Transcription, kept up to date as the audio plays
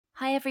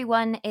Hi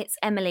everyone, it's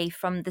Emily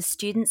from the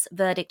Students'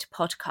 Verdict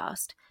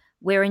podcast.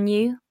 We're a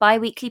new,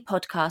 bi-weekly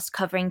podcast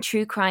covering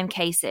true crime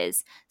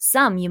cases,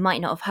 some you might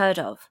not have heard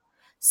of.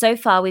 So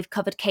far we've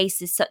covered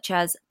cases such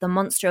as the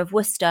Monster of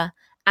Worcester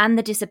and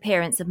the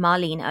disappearance of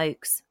Marlene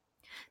Oakes.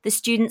 The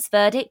Students'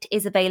 Verdict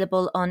is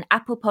available on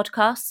Apple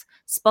Podcasts,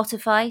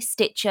 Spotify,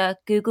 Stitcher,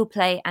 Google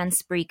Play and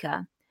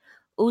Spreaker.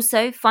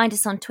 Also, find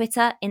us on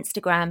Twitter,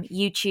 Instagram,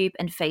 YouTube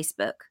and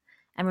Facebook.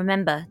 And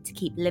remember to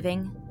keep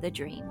living the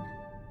dream.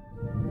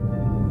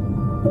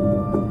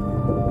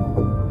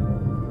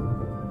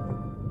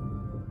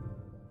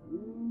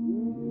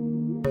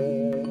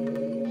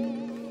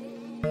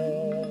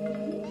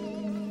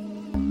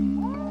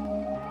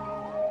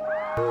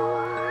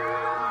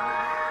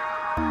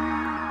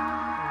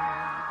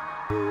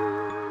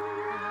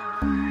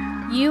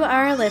 You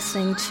are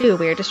listening to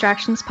Weird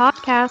Distractions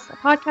Podcast, a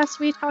podcast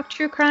where we talk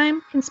true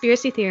crime,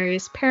 conspiracy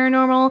theories,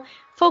 paranormal,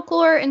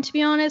 folklore, and to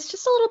be honest,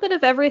 just a little bit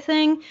of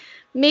everything.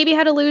 Maybe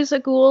how to lose a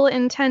ghoul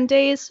in 10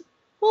 days.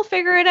 We'll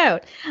figure it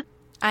out.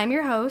 I'm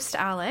your host,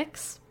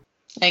 Alex.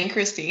 And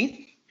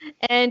Christy.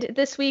 And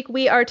this week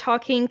we are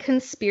talking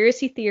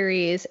conspiracy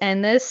theories,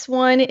 and this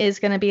one is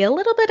going to be a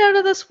little bit out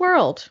of this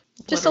world.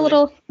 Just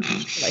Literally. a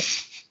little...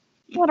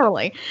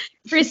 Literally.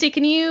 Christy,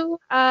 can you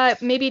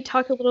maybe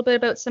talk a little bit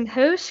about some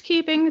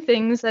housekeeping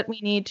things that we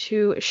need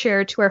to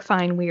share to our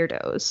fine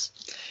weirdos?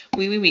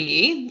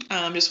 We.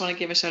 Just want to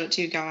give a shout out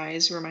to you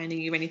guys, reminding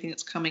you of anything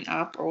that's coming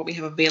up or what we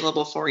have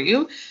available for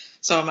you.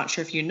 So I'm not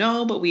sure if you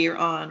know, but we are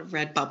on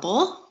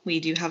Redbubble. We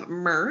do have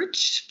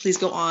merch. Please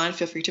go on.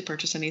 Feel free to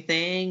purchase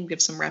anything. We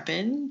have some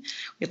repping.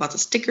 We have lots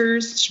of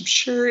stickers, some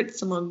shirts,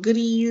 some little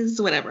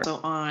goodies, whatever.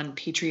 So on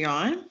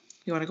Patreon,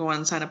 you want to go on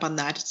and sign up on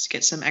that just to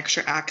get some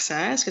extra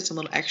access, get some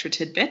little extra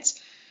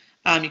tidbits.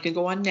 You can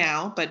go on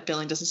now, but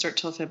billing doesn't start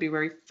till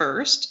February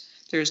 1st.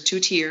 There's 2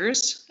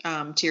 tiers.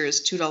 Tier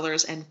is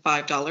 $2 and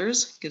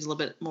 $5. Gives a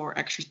little bit more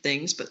extra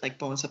things, but like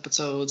bonus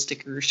episodes,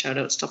 stickers, shout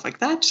outs, stuff like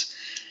that.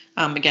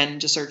 Again,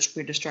 just search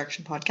Weird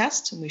Distraction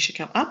Podcast and we should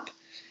come up.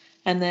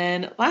 And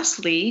then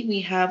lastly,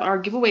 we have our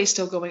giveaway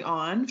still going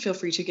on. Feel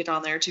free to get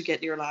on there to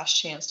get your last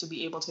chance to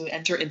be able to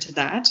enter into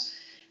that.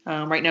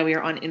 Right now we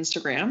are on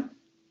Instagram.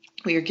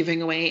 We are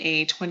giving away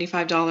a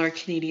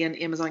 $25 Canadian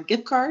Amazon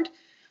gift card.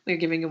 We are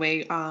giving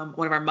away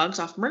one of our mugs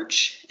off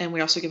merch, and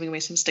we're also giving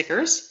away some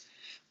stickers.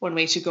 One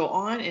way to go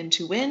on and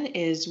to win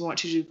is we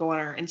want you to go on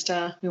our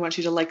Insta. We want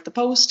you to like the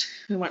post.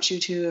 We want you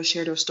to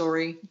share the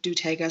story. Do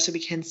tag us so we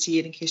can see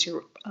it in case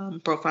your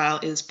profile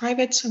is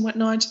private and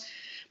whatnot.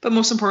 But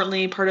most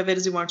importantly, part of it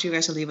is we want you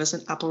guys to leave us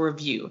an Apple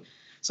review.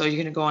 So you're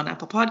going to go on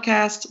Apple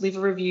Podcasts, leave a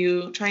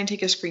review, try and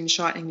take a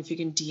screenshot, and if you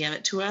can DM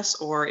it to us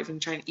or even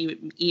try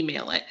and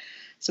email it.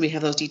 So we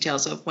have those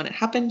details of when it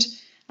happened.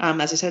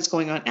 As I said, it's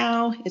going on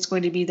now. It's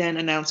going to be then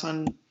announced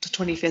on the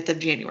 25th of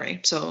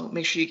January. So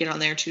make sure you get on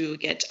there to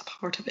get a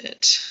part of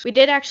it. We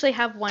did actually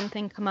have one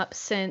thing come up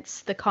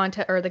since the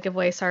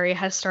giveaway,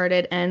 has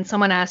started. And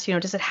someone asked,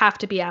 does it have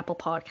to be Apple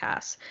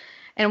Podcasts?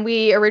 And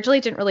we originally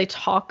didn't really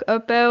talk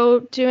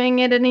about doing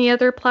it any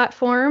other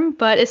platform,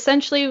 but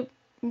essentially,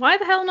 why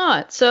the hell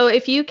not? So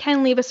if you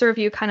can leave us a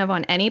review kind of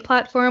on any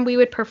platform, we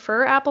would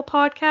prefer Apple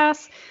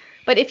Podcasts.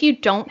 But if you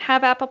don't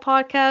have Apple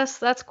Podcasts,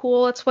 that's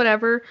cool. It's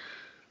whatever.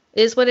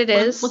 Is what it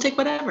is. We'll take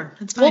whatever.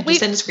 It's fine. Just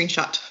send a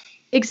screenshot.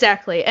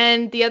 Exactly.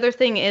 And the other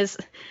thing is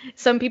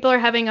some people are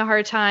having a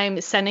hard time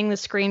sending the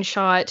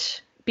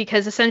screenshot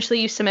because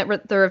essentially you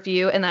submit the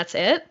review and that's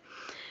it.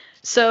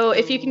 So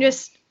if you can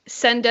just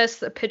send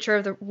us a picture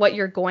of what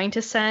you're going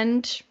to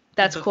send,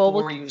 that's cool.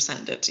 Before you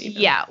send it.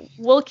 Even. Yeah.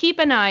 We'll keep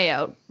an eye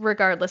out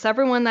regardless.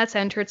 Everyone that's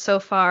entered so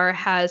far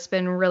has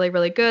been really,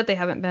 really good. They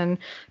haven't been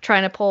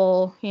trying to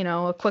pull,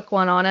 a quick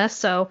one on us.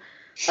 So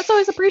that's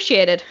always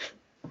appreciated.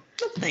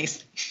 That's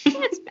nice.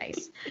 That's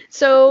nice.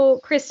 So,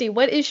 Christy,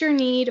 what is your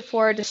need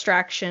for a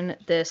distraction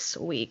this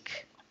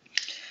week?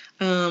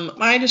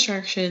 My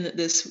distraction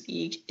this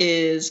week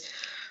is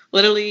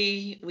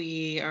literally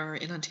we are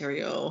in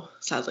Ontario,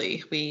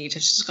 sadly. We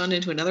just gone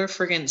into another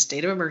friggin'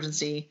 state of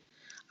emergency.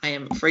 I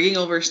am frigging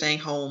over staying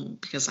home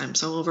because I'm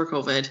so over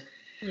COVID.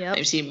 Yep.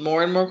 I've seen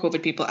more and more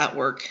COVID people at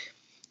work.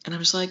 And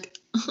I'm just like,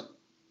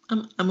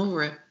 I'm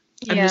over it.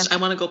 Yeah. I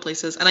want to go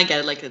places. And I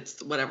get it, like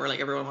it's whatever, like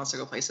everyone wants to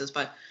go places,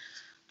 but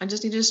I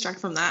just need to distract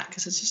from that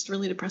because it's just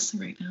really depressing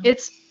right now.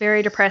 It's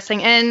very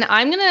depressing. And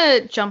I'm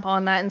going to jump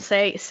on that and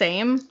say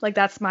same. Like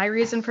that's my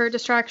reason for a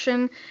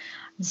distraction.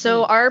 Mm-hmm.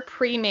 So our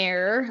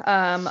premier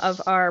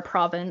of our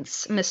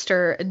province,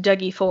 Mr.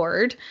 Dougie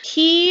Ford,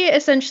 he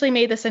essentially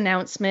made this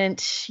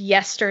announcement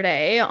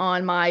yesterday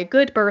on my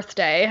good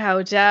birthday.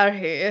 How dare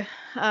he?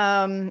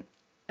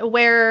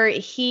 Where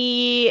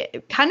he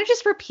kind of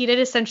just repeated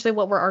essentially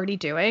what we're already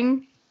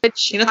doing.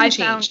 Which nothing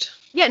changed.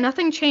 Yeah,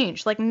 nothing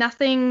changed. Like,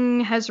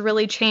 nothing has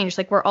really changed.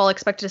 Like, we're all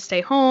expected to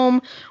stay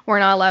home. We're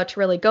not allowed to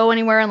really go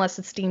anywhere unless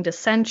it's deemed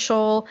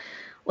essential.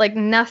 Like,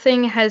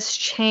 nothing has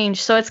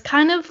changed. So it's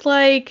kind of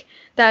like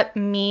that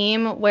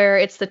meme where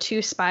it's the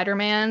two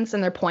Spider-Mans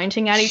and they're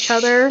pointing at each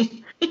other.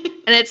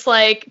 And it's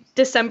like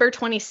December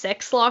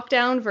 26th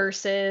lockdown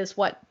versus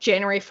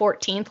January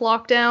 14th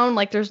lockdown.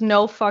 Like there's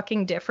no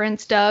fucking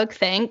difference, Doug.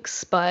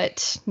 Thanks,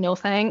 but no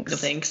thanks. No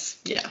thanks.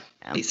 Yeah.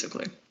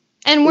 Basically.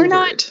 And we're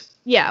not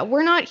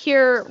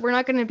here. We're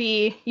not going to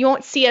be, you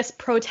won't see us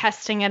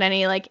protesting at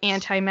any like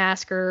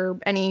anti-mask or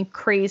any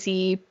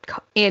crazy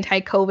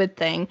anti-COVID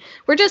thing.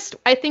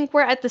 I think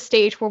we're at the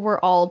stage where we're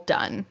all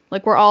done.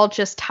 Like we're all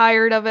just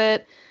tired of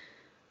it.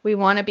 We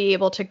want to be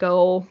able to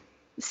go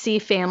see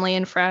family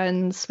and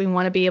friends. We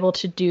want to be able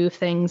to do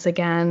things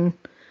again.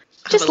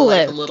 Just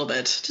live a little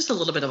bit. Just a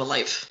little bit of a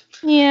life.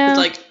 Yeah. It's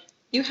like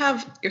you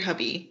have your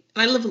hubby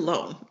and I live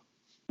alone.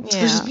 So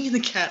Yeah. it's just me and the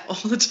cat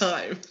all the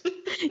time.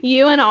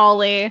 You and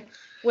Ollie,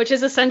 which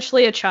is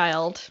essentially a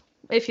child,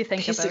 if you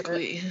think about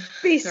it.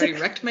 He's already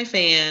wrecked my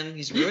fan.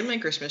 He's ruined my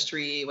Christmas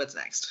tree. What's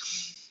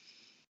next?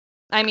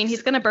 I mean,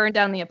 he's going to burn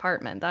down the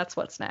apartment. That's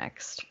what's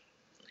next.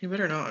 You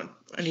better not.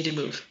 I need to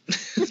move.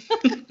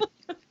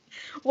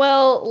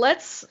 Well,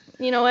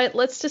 you know what?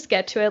 Let's just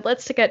get to it.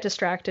 Let's get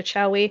distracted,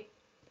 shall we?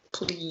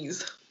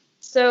 Please.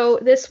 So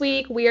this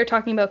week we are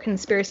talking about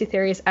conspiracy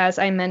theories, as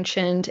I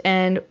mentioned,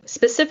 and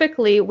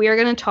specifically we are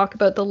going to talk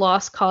about the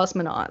lost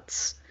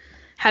cosmonauts.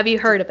 Have you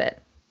heard of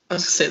it? I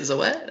was going to say,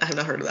 what? I have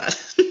not heard of that.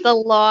 The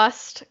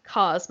Lost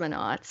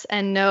Cosmonauts.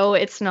 And no,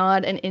 it's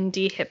not an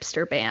indie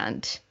hipster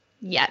band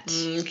yet.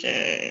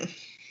 Okay.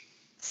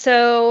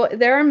 So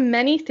there are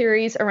many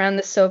theories around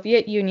the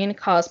Soviet Union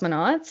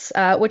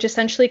cosmonauts, which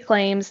essentially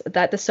claims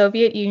that the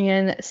Soviet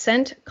Union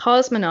sent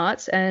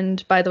cosmonauts,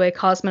 and by the way,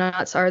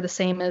 cosmonauts are the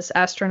same as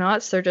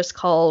astronauts. They're just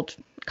called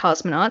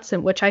cosmonauts,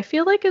 and which I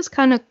feel like is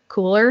kind of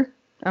cooler.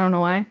 I don't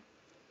know why.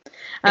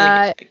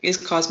 Is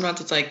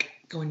cosmonauts, it's like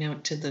going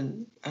out to the,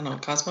 I don't know,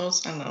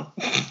 cosmos? I don't know.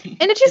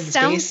 And it just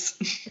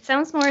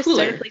sounds more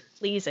aesthetically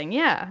pleasing.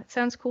 Yeah, it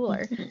sounds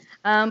cooler.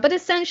 But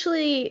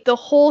essentially, the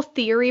whole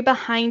theory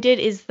behind it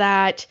is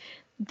that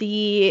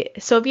the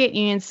Soviet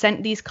Union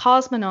sent these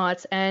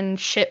cosmonauts and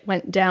shit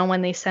went down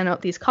when they sent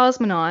out these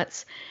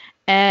cosmonauts,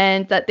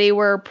 and that they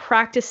were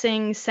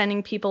practicing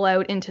sending people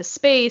out into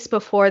space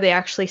before they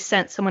actually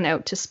sent someone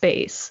out to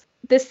space.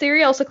 This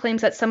theory also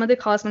claims that some of the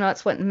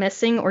cosmonauts went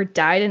missing or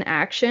died in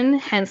action,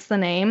 hence the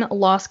name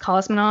Lost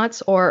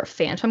Cosmonauts or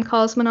Phantom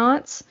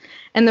Cosmonauts.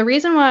 And the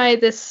reason why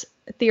this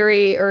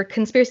theory or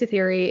conspiracy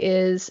theory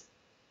is,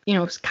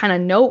 kind of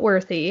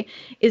noteworthy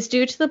is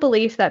due to the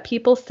belief that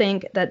people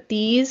think that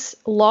these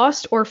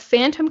lost or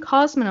phantom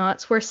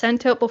cosmonauts were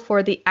sent out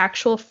before the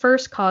actual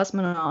first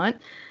cosmonaut,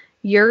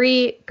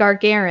 Yuri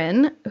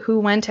Gagarin, who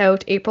went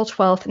out April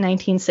 12th,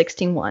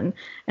 1961.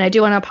 And I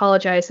do want to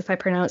apologize if I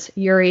pronounce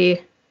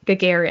Yuri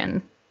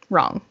Gagarin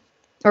wrong,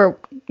 or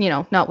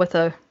not with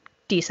a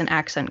decent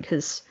accent,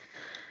 because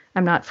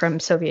I'm not from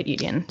Soviet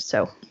Union.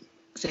 So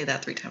say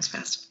that 3 times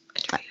fast.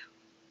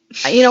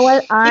 You know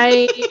what?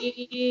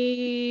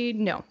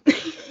 No.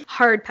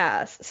 Hard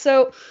pass.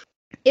 So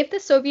if the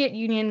Soviet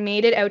Union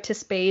made it out to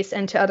space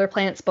and to other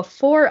planets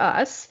before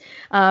us,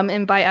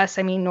 and by us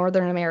I mean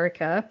Northern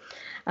America,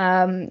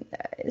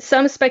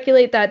 some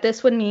speculate that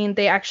this would mean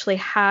they actually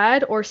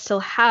had or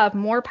still have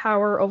more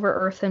power over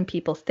Earth than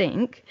people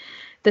think.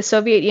 The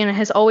Soviet Union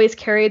has always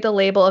carried the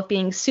label of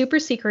being super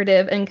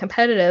secretive and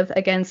competitive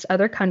against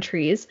other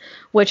countries,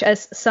 which,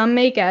 as some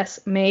may guess,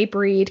 may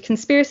breed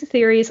conspiracy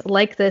theories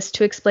like this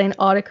to explain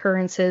odd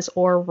occurrences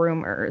or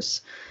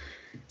rumors.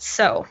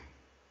 So.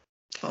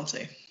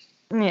 Fancy.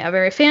 Yeah,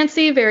 very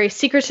fancy, very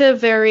secretive,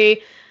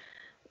 very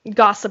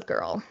gossip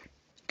girl.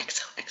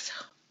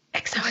 XOXO.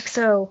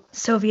 XOXO.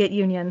 Soviet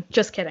Union.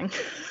 Just kidding.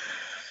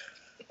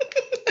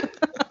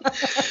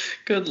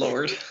 Good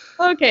Lord.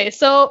 Okay,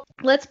 so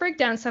let's break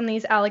down some of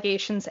these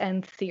allegations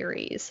and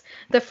theories.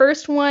 The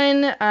first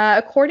one,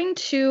 according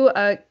to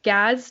a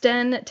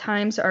Gadsden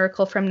Times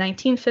article from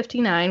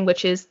 1959,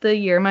 which is the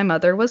year my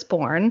mother was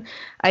born.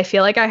 I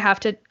feel like I have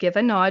to give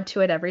a nod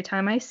to it every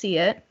time I see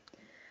it.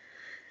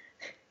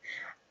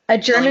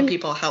 Telling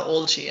people how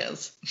old she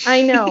is.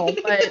 I know,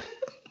 but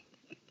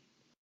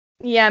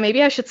yeah,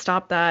 maybe I should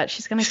stop that.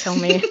 She's going to kill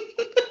me.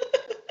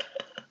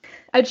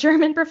 A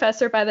German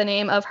professor by the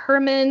name of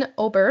Hermann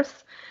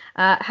Oberth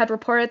had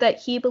reported that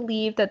he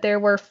believed that there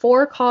were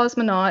 4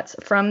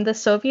 cosmonauts from the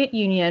Soviet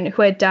Union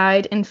who had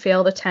died in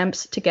failed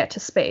attempts to get to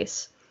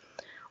space.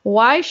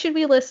 Why should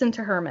we listen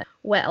to Hermann?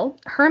 Well,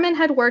 Hermann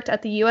had worked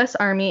at the U.S.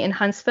 Army in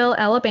Huntsville,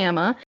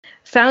 Alabama,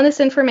 found this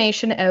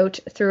information out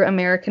through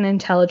American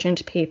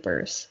intelligence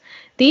papers.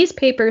 These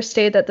papers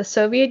stated that the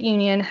Soviet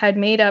Union had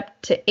made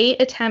up to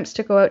 8 attempts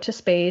to go out to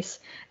space,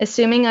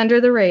 assuming under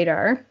the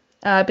radar,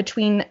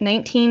 between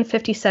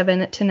 1957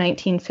 to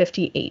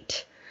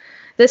 1958.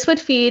 This would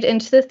feed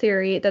into the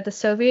theory that the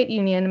Soviet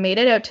Union made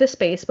it out to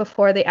space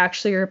before they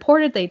actually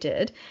reported they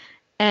did,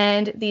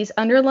 and these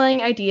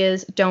underlying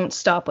ideas don't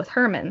stop with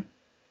Hermann.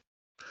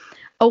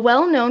 A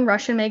well-known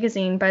Russian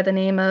magazine by the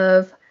name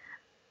of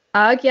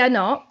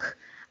Agyanok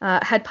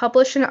had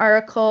published an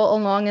article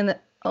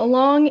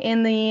along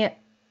in the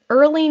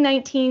early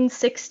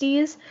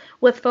 1960s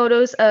with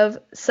photos of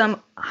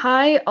some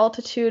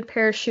high-altitude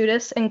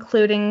parachutists,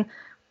 including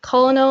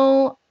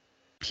Colonel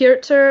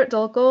Pyotr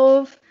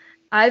Dolgov,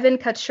 Ivan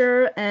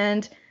Kachur,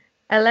 and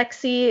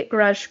Alexei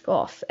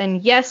Grashkov.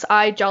 And yes,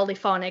 I jolly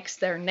phonics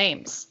their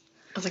names.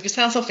 I was like, you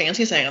sound so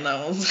fancy saying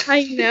those.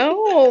 I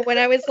know. When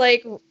I was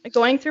like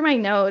going through my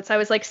notes, I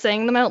was like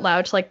saying them out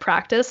loud to like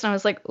practice, and I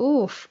was like,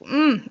 oof,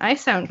 I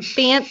sound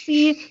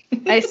fancy.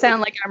 I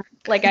sound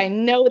like I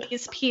know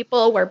these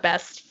people. We're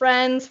best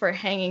friends. We're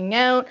hanging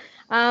out.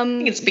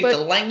 You can speak the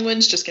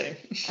language. Just kidding.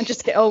 I'm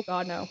just kidding. Oh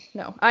God, no.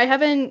 I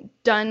haven't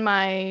done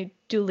my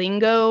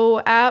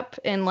Duolingo app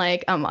in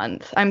like a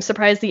month. I'm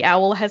surprised the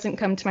owl hasn't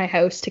come to my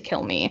house to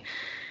kill me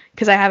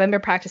because I haven't been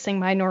practicing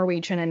my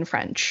Norwegian and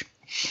French.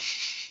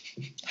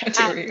 How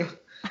dare you?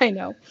 I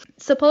know.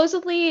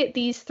 Supposedly,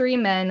 these three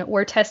men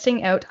were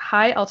testing out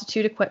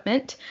high-altitude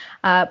equipment,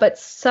 but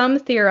some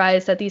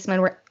theorize that these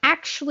men were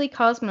actually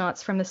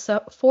cosmonauts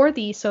for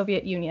the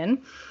Soviet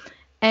Union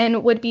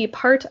and would be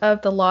part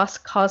of the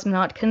lost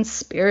cosmonaut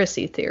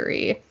conspiracy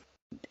theory.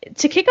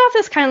 To kick off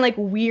this kind of like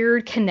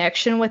weird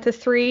connection with the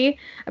three,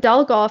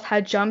 Dolgov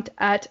had jumped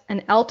at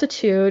an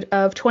altitude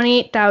of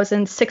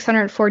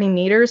 28,640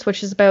 meters,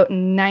 which is about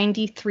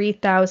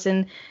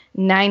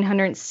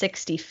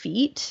 93,960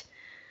 feet.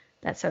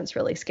 That sounds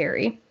really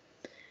scary.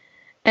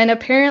 And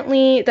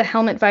apparently the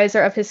helmet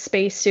visor of his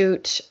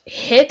spacesuit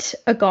hit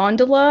a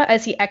gondola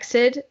as he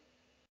exited,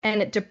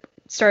 and it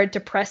started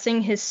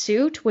depressing his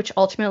suit, which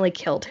ultimately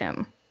killed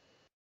him.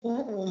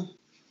 Oh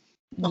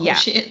yeah.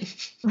 Shit.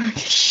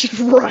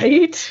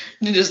 Right?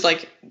 You just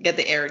like get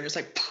the air and just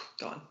like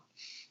gone.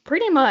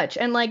 Pretty much.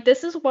 And like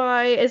this is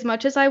why, as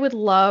much as I would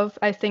love,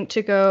 I think,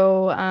 to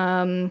go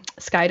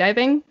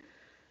skydiving,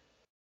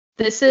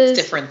 this is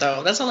different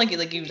though. That's not like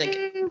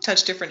you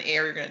touch different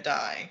air, you're gonna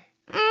die.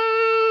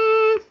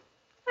 I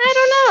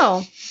don't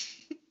know.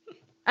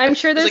 I'm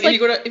sure there's like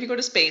if you go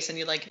to space and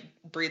you like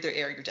breathe their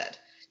air, you're dead.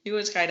 You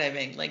go to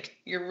skydiving, like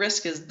your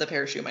risk is the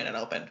parachute might not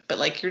open, but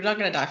like you're not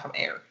gonna die from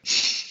air.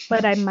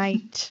 But I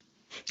might.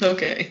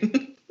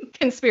 Okay.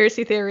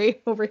 Conspiracy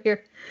theory over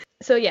here.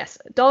 So yes,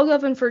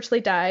 Dolgov unfortunately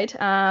died.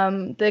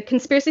 The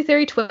conspiracy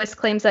theory twist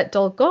claims that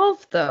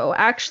Dolgov, though,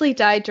 actually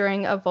died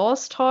during a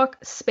Vostok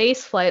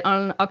space flight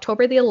on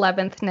October the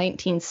 11th,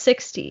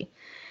 1960.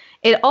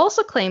 It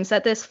also claims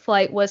that this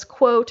flight was,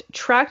 quote,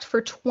 tracked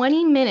for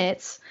 20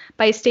 minutes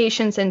by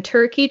stations in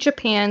Turkey,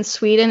 Japan,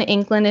 Sweden,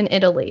 England, and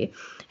Italy.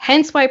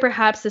 Hence why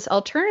perhaps this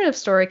alternative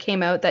story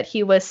came out that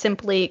he was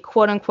simply,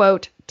 quote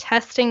unquote,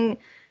 testing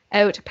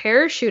out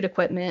parachute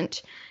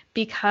equipment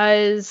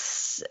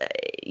because,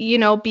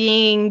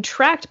 being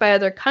tracked by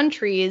other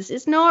countries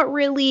is not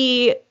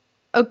really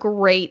a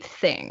great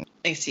thing.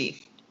 I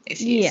see.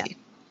 Yeah.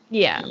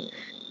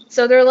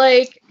 So they're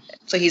like...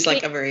 So he's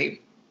like a very,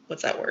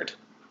 what's that word?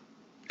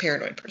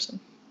 Paranoid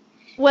person.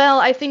 Well,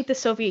 I think the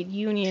Soviet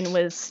Union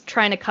was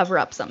trying to cover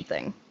up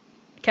something.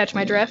 Catch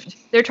my drift?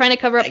 They're trying to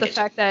cover up the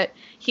fact that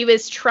he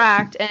was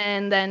tracked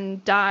and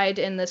then died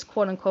in this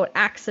quote-unquote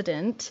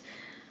accident.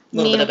 A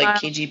little bit of a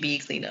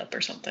KGB cleanup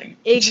or something.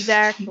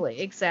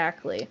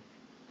 Exactly.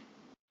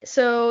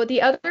 So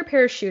the other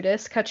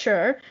parachutist,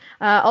 Kachur,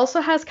 also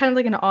has kind of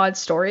like an odd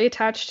story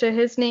attached to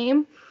his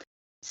name.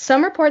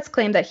 Some reports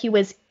claim that he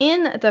was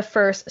in the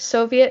first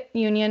Soviet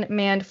Union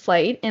manned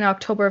flight in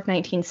October of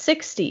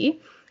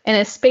 1960 in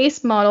a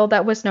space model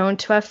that was known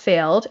to have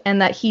failed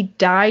and that he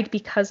died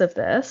because of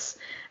this.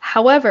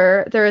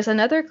 However, there is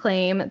another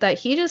claim that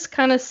he just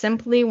kind of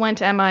simply went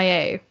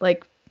MIA.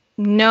 Like,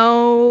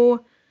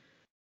 no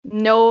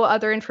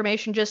other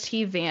information, just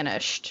he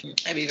vanished.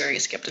 I'd be very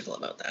skeptical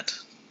about that.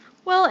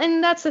 Well,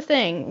 and that's the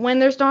thing. When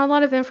there's not a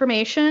lot of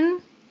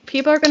information,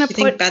 people are going to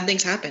think bad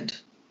things happened.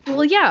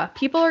 Well, yeah,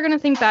 people are going to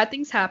think bad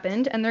things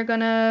happened, and they're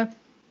going to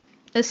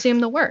assume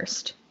the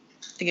worst.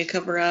 Think a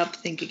cover-up,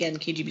 think, again,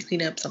 KGB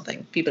cleanup,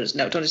 something. People just,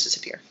 don't just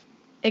disappear.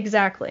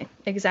 Exactly.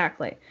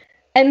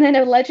 And then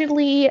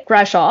allegedly,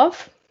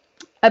 Grashov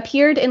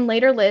appeared in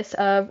later lists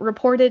of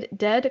reported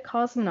dead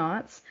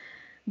cosmonauts,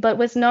 but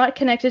was not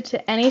connected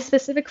to any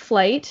specific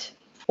flight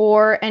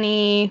or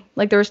any,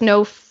 there was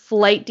no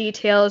flight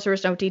details, there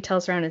was no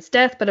details around his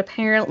death, but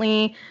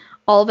apparently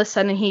all of a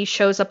sudden he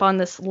shows up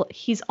on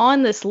he's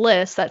on this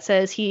list that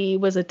says he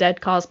was a dead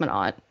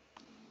cosmonaut.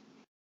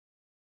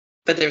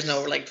 But there's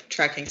no,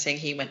 tracking saying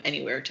he went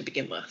anywhere to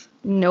begin with.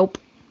 Nope.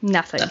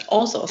 Nothing. That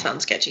also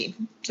sounds sketchy.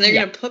 So they're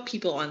going to put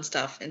people on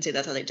stuff and say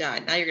that's how they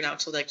died. Now you're going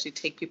to actually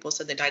take people who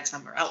said they died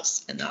somewhere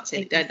else and not say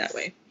they died that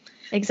way.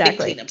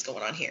 Exactly. Big cleanups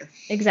going on here.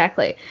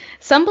 Exactly.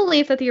 Some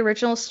believe that the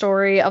original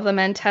story of the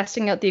men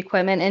testing out the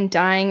equipment and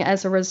dying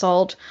as a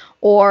result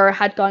or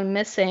had gone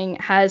missing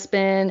has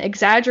been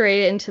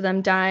exaggerated into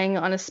them dying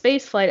on a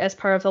space flight as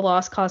part of the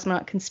lost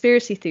cosmonaut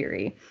conspiracy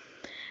theory.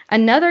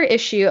 Another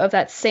issue of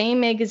that same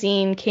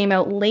magazine came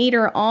out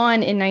later on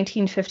in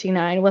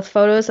 1959 with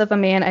photos of a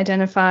man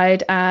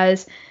identified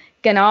as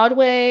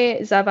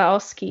Gennady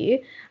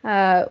Zavalsky,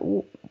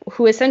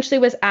 who essentially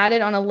was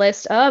added on a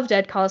list of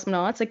dead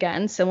cosmonauts,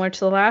 again, similar to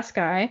the last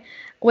guy,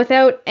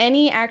 without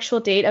any actual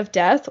date of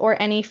death or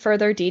any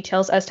further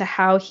details as to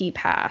how he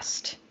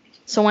passed.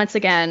 So once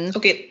again...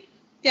 Okay,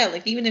 yeah,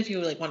 like even if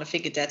you like want to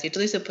fake a death, you have to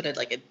at least put it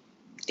like a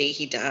day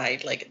he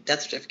died, like a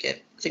death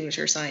certificate,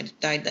 signature signed,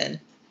 died then.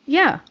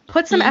 Yeah,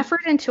 put some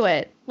effort into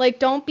it. Like,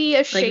 don't be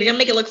a shady... Like, if you're gonna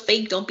make it look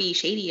fake, don't be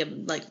shady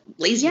and, like,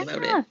 lazy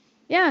about it.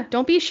 Yeah,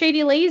 don't be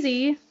shady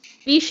lazy.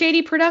 Be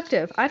shady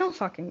productive. I don't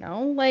fucking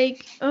know.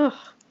 Like, ugh.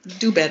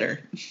 Do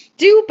better.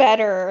 Do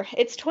better.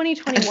 It's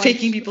 2021. At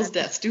faking people's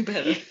deaths. Do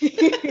better.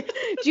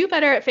 Do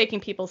better at faking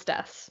people's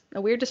deaths.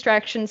 A Weird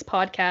Distractions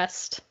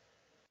podcast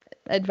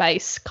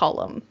advice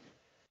column.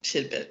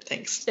 Tidbit.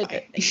 Thanks.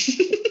 Tidbit.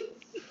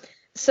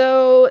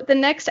 So the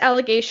next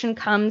allegation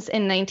comes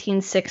in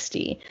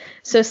 1960.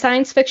 So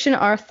science fiction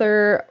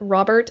author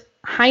Robert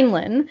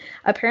Heinlein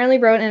apparently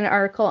wrote in an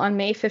article on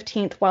May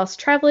 15th whilst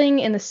traveling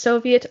in the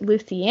Soviet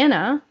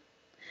Lithuania,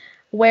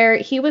 where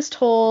he was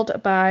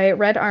told by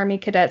Red Army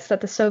cadets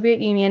that the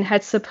Soviet Union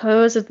had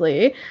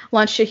supposedly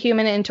launched a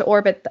human into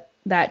orbit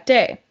that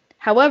day.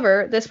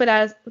 However, this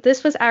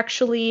was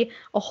actually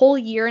a whole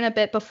year and a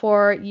bit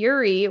before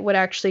Yuri would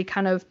actually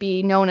kind of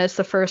be known as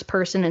the first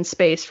person in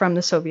space from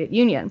the Soviet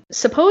Union.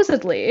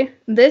 Supposedly,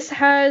 this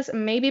has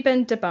maybe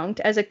been debunked,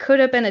 as it could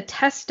have been a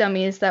test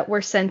dummies that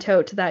were sent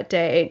out that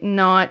day,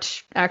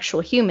 not actual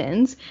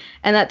humans,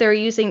 and that they were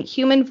using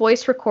human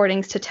voice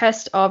recordings to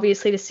test,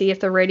 obviously, to see if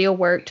the radio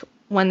worked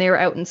when they were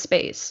out in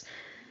space.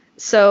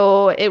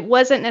 So it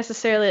wasn't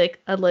necessarily like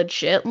a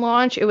legit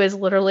launch. It was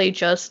literally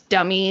just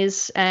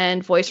dummies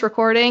and voice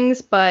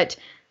recordings. But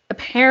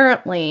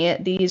apparently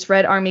these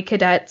Red Army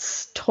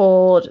cadets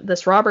told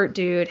this Robert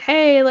dude,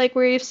 hey, like,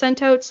 we've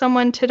sent out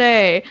someone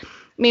today.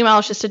 Meanwhile,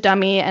 it's just a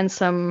dummy and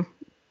some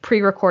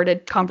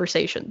pre-recorded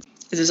conversations.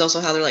 Is this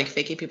also how they're like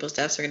faking people's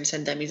deaths? They're going to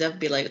send dummies up and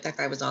be like, that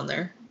guy was on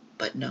there,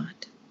 but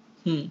not.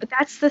 But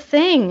that's the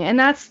thing, and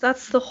that's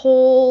the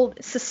whole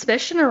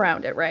suspicion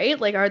around it, right?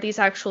 Like, are these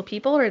actual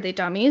people? Are they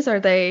dummies? Are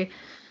they?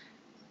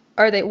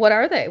 What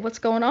are they? What's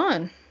going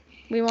on?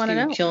 We want to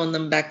know. Killing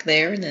them back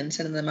there and then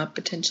sending them up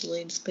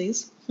potentially into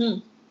space.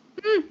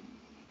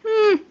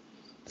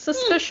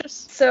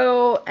 Suspicious.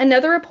 So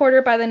another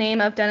reporter by the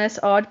name of Dennis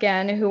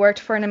Ogden, who worked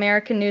for an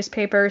American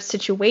newspaper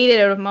situated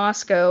out of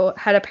Moscow,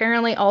 had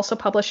apparently also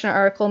published an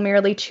article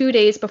merely 2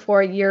 days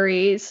before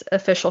Yuri's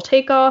official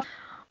takeoff.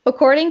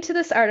 According to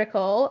this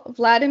article,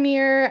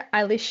 Vladimir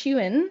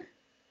Ilyushin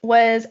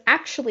was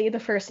actually the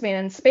first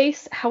man in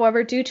space.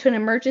 However, due to an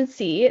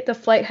emergency, the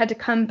flight had to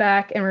come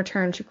back and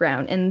return to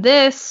ground. And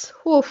this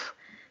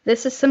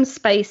is some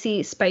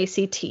spicy,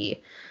 spicy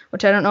tea,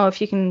 which I don't know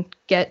if you can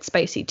get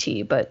spicy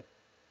tea, but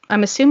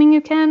I'm assuming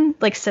you can.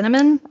 Like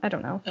cinnamon? I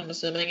don't know. I'm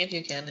assuming if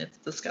you can. It's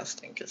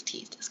disgusting because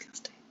tea is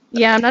disgusting.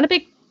 Yeah, I'm not a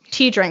big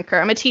tea drinker.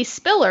 I'm a tea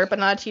spiller, but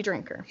not a tea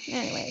drinker.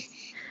 Anyways.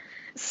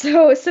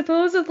 So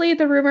supposedly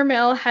the rumor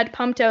mill had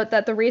pumped out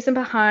that the reason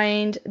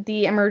behind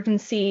the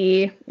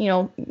emergency,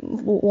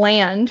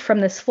 land from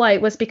this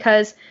flight was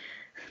because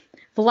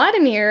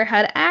Vladimir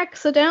had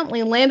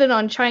accidentally landed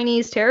on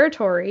Chinese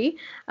territory,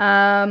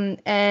 and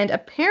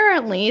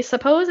apparently,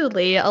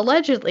 supposedly,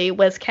 allegedly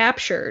was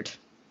captured.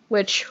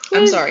 Which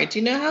I'm sorry. Do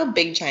you know how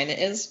big China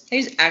is?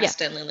 I just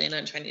accidentally landed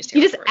on Chinese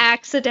territory. You just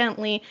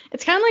accidentally.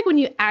 It's kind of like when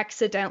you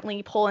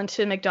accidentally pull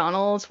into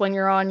McDonald's when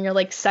you're on your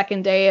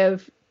second day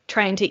of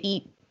trying to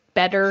eat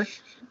better.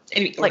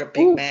 And you order a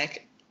Big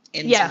Mac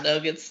and some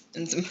nuggets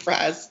and some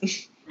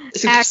fries.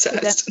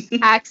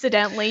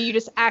 Accidentally. You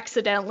just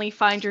accidentally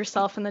find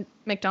yourself in the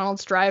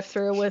McDonald's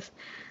drive-thru with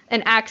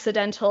an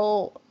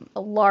accidental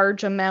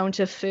large amount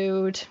of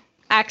food.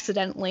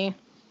 Accidentally.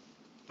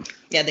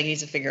 Yeah, I think he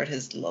needs to figure out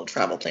his little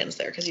travel plans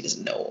there because he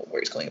doesn't know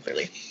where he's going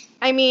clearly.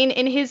 I mean,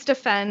 in his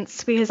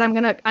defense, because I'm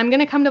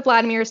gonna come to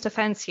Vladimir's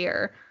defense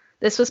here.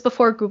 This was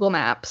before Google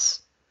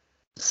Maps.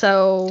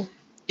 So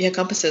yeah,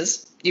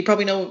 compasses. You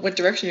probably know what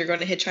direction you're going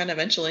to hit China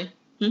eventually.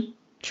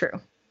 True.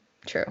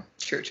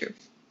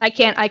 I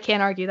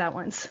can't argue that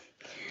once.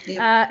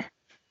 Yep.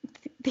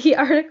 The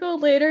article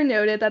later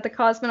noted that the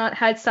cosmonaut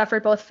had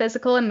suffered both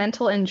physical and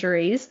mental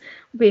injuries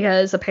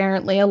because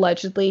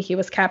allegedly, he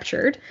was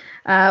captured,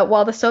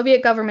 while the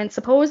Soviet government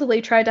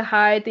supposedly tried to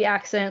hide the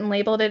accident and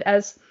labeled it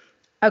as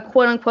a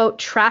quote-unquote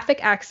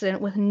traffic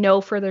accident with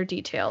no further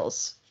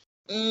details.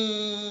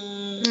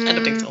 I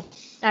don't think so.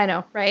 I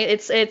know, right?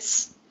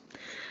 It's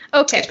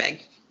okay.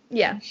 Bag.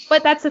 Yeah,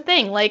 but that's the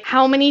thing.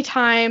 How many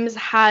times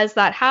has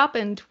that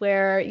happened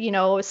where,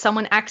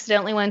 someone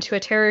accidentally went to a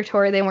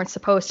territory they weren't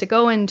supposed to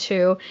go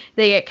into,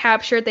 they get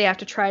captured, they have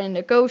to try and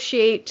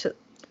negotiate to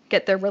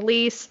get their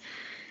release,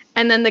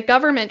 and then the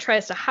government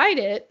tries to hide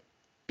it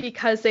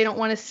because they don't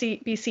want to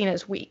be seen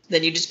as weak.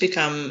 Then you just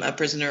become a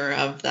prisoner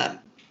of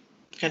that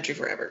country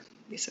forever,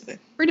 basically.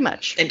 Pretty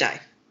much. And die.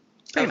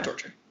 Out of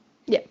torture.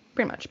 Yeah,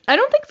 pretty much. I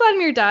don't think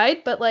Vladimir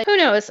died, but who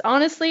knows?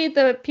 Honestly,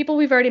 the people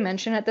we've already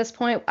mentioned at this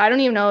point, I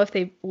don't even know if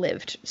they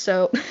lived.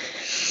 So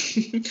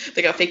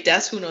they got fake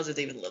deaths. Who knows if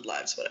they even lived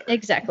lives? Whatever.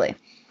 Exactly.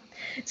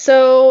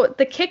 So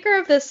the kicker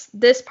of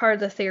this part of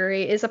the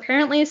theory is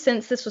apparently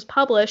since this was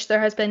published, there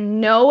has been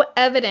no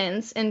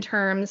evidence in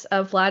terms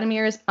of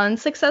Vladimir's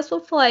unsuccessful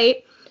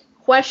flight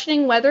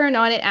questioning whether or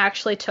not it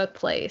actually took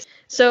place.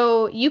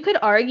 So you could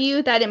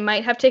argue that it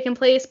might have taken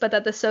place, but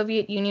that the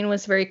Soviet Union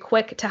was very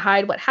quick to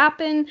hide what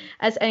happened,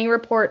 as any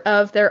report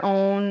of their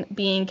own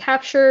being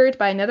captured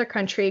by another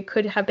country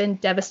could have been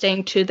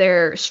devastating to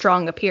their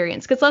strong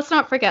appearance. Because let's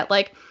not forget,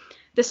 like,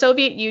 the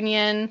Soviet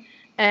Union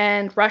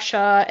and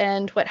Russia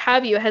and what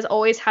have you has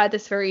always had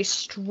this very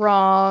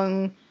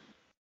strong,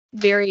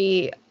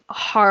 very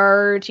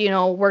hard,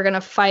 we're going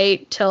to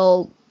fight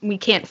till we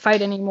can't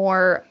fight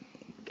anymore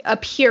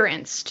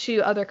appearance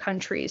to other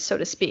countries, so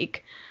to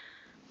speak.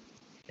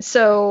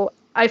 So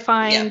I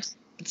find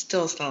it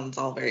still sounds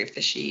all very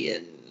fishy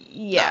and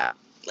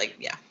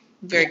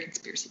very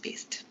conspiracy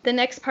based. The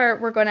next part,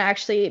 we're going to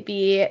actually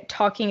be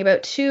talking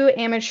about two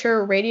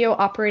amateur radio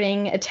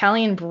operating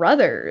Italian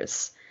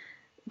brothers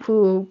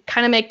who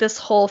kind of make this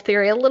whole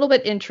theory a little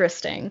bit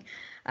interesting.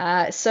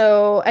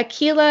 So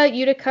Aquila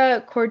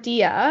Utica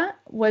Cordia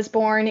was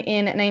born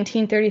in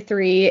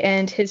 1933,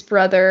 and his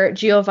brother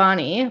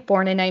Giovanni,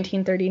 born in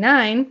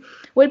 1939,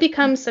 would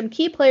become some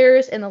key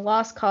players in the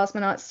Lost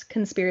Cosmonauts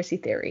conspiracy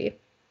theory.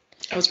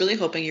 I was really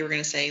hoping you were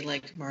going to say,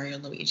 like, Mario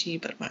and Luigi,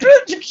 but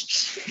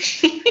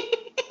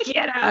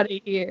Get out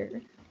of here.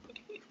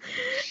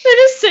 They're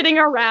just sitting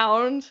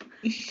around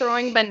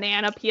throwing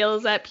banana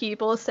peels at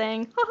people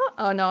saying,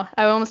 oh no,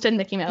 I almost did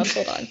Mickey Mouse,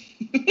 hold on.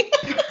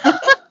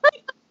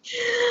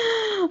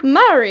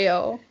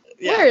 Mario,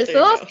 where is the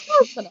Lost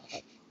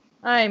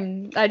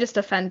Cosmonaut? I just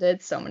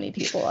offended so many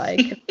people. I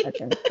can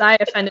imagine. I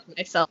offended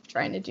myself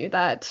trying to do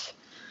that.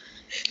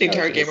 The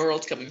entire gamer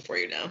world's coming for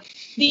you now.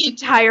 The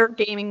entire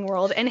gaming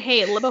world. And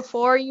hey,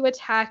 before you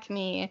attack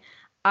me,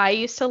 I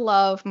used to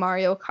love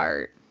Mario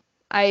Kart.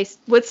 I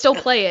would still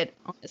play it,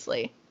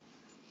 honestly.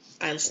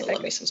 I still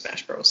love me some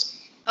Smash Bros.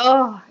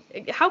 Oh,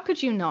 how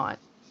could you not?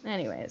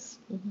 Anyways.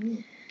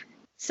 Mm-hmm.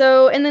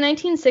 So in the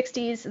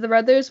 1960s, the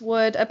brothers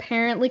would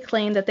apparently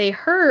claim that they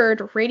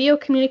heard radio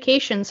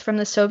communications from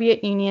the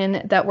Soviet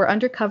Union that were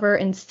undercover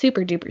and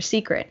super duper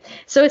secret.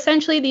 So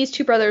essentially, these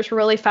two brothers were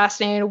really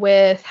fascinated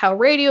with how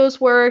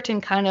radios worked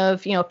and kind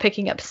of,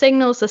 picking up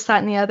signals, this, that,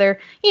 and the other,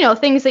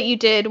 things that you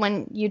did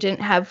when you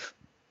didn't have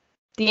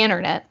the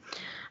internet.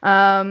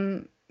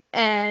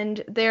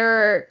 And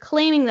they're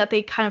claiming that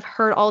they kind of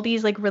heard all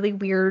these like really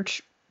weird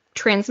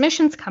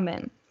transmissions come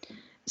in.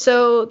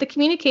 So the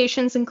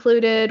communications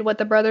included what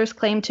the brothers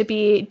claimed to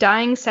be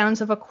dying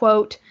sounds of a,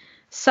 quote,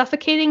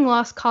 suffocating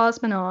lost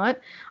cosmonaut,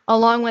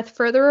 along with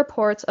further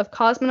reports of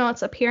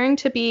cosmonauts appearing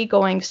to be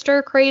going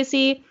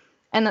stir-crazy,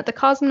 and that the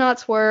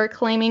cosmonauts were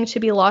claiming to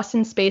be lost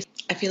in space.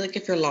 I feel like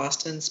if you're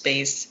lost in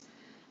space,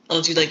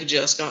 unless you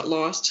just got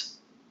lost,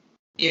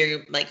 you're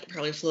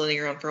probably floating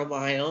around for a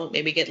while,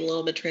 maybe get a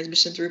little bit of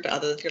transmission through, but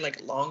other than if you're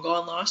long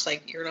gone lost,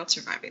 you're not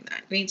surviving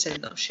that. You ain't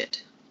saying no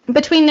shit.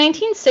 Between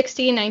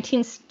 1960 to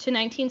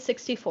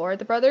 1964,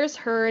 the brothers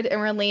heard and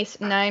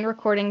released 9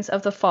 recordings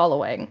of the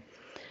following.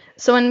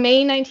 So in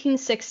May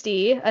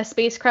 1960, a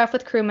spacecraft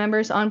with crew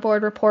members on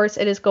board reports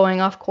it is going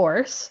off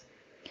course.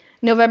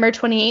 November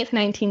 28,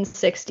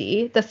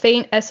 1960, the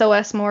faint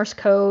SOS Morse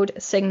code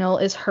signal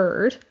is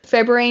heard.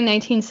 February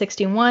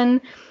 1961,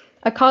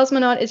 a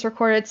cosmonaut is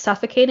recorded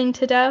suffocating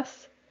to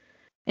death.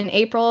 In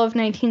April of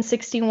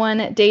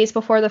 1961, days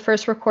before the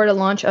first recorded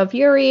launch of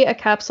Yuri, a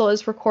capsule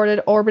is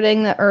recorded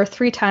orbiting the Earth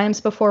 3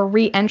 times before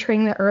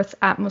re-entering the Earth's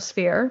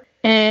atmosphere.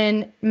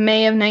 In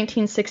May of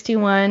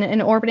 1961,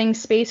 an orbiting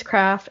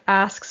spacecraft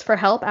asks for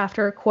help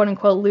after,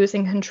 quote-unquote,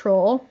 losing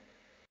control.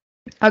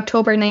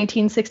 October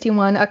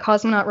 1961, a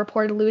cosmonaut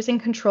reported losing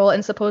control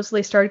and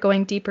supposedly started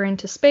going deeper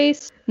into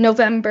space.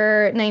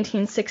 November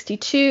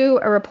 1962,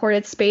 a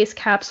reported space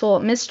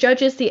capsule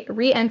misjudges the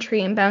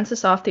re-entry and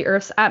bounces off the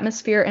Earth's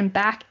atmosphere and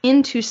back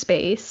into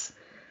space.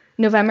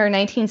 November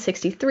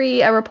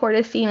 1963, a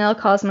reported female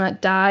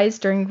cosmonaut dies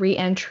during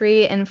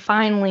re-entry. And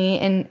finally,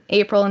 in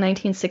April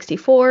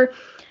 1964,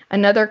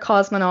 another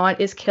cosmonaut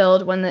is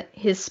killed when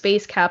his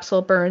space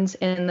capsule burns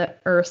in the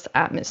Earth's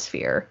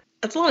atmosphere.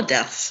 That's a lot of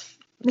deaths.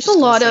 There's a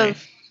lot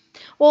of,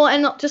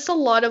 and just a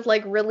lot of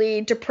really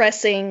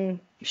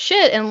depressing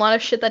shit, and a lot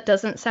of shit that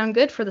doesn't sound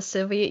good for the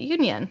Soviet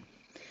Union.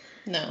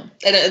 No,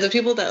 and the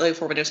people that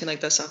for witnessing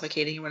the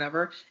suffocating or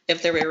whatever,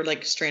 if they were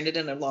stranded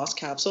in a lost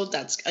capsule,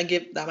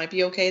 that might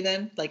be okay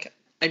then,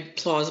 a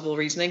plausible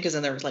reasoning, because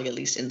then they're at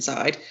least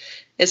inside.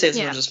 It says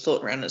they're just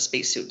floating around in a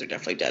spacesuit, they're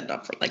definitely dead,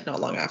 not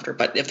long after.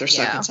 But if they're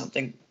stuck in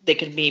something, they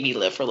could maybe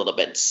live for a little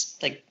bit,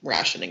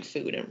 rationing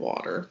food and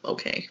water.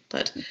 Okay,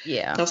 but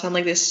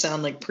they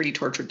sound like pretty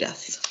tortured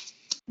deaths.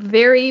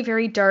 Very,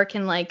 very dark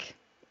and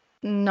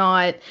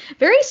not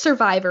very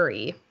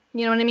Survivor-y.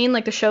 You know what I mean?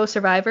 Like the show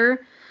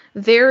Survivor.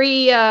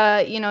 Very,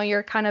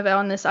 you're kind of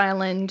on this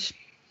island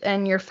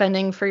and you're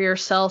fending for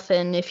yourself,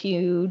 and if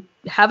you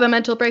have a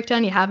mental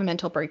breakdown, you have a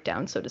mental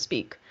breakdown, so to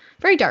speak.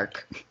 Very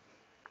dark.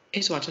 I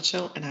used to watch that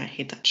show, and I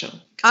hate that show.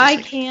 I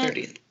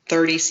can't.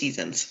 30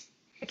 seasons.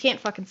 I can't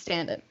fucking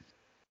stand it.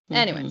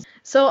 Anyways,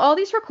 so all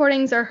these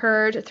recordings are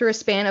heard through a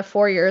span of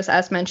 4 years,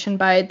 as mentioned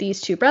by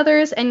these two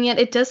brothers, and yet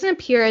it doesn't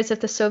appear as if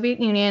the Soviet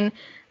Union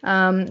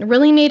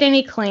really made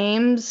any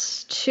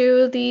claims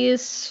to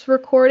these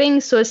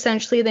recordings. So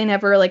essentially, they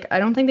never, I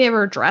don't think they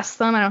ever addressed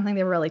them. I don't think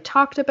they really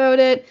talked about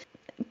it.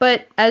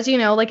 But as you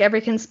know, like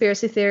every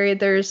conspiracy theory,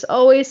 there's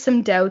always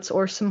some doubts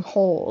or some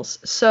holes.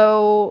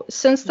 So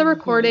since the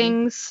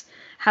recordings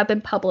have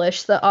been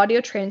published, the audio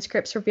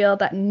transcripts reveal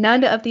that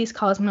none of these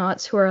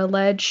cosmonauts who are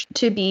alleged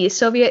to be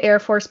Soviet Air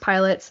Force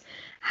pilots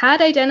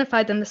had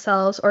identified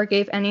themselves or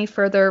gave any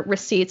further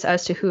receipts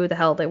as to who the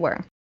hell they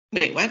were.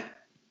 Wait, what?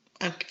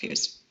 I'm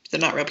confused. They're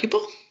not real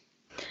people?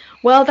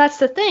 Well, that's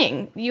the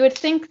thing. You would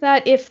think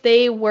that if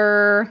they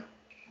were,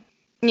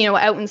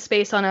 out in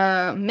space on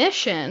a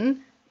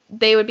mission,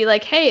 they would be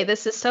like, hey,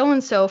 this is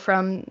so-and-so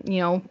from,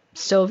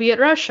 Soviet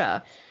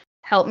Russia.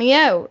 Help me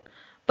out.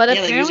 But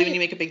apparently, usually when you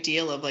make a big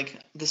deal of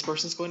this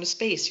person's going to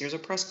space, here's a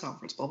press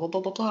conference, blah blah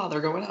blah blah blah,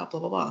 they're going up, blah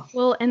blah blah.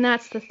 Well, and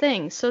that's the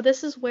thing. So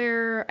this is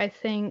where I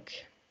think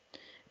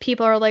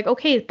people are like,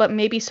 okay, but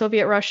maybe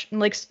Soviet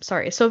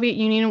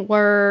Union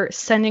were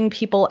sending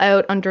people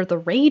out under the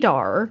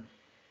radar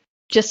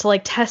just to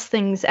test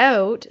things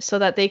out so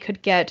that they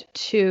could get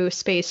to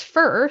space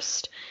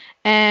first,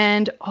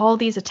 and all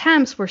these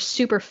attempts were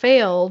super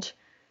failed.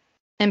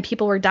 And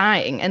people were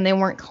dying, and they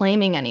weren't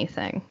claiming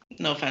anything.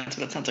 No offense,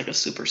 but it sounds like a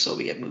super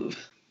Soviet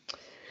move.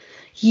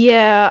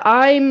 Yeah,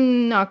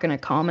 I'm not going to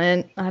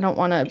comment. I don't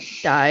want to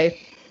die,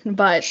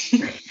 but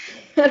I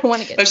don't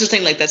want to get... I was just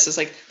thinking, that's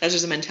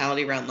just a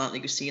mentality around that,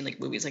 you see in,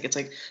 movies. It's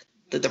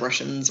the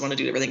Russians want to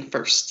do everything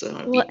first. They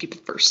want to beat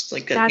people first. I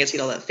get see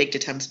all that faked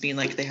attempts being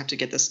they have to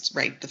get this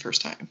right the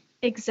first time.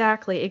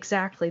 Exactly.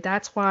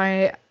 That's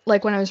why,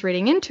 when I was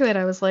reading into it,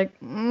 I was like,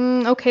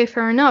 okay,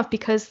 fair enough,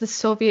 because the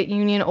Soviet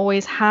Union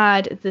always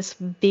had this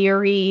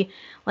very,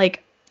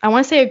 I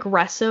want to say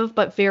aggressive,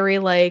 but very,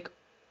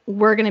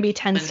 we're going to be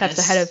 10 steps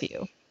ahead of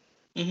you.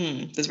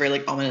 Mm-hmm. This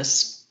very,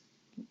 ominous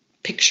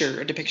depiction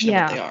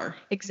of what they are.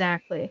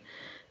 Exactly.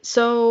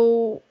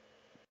 So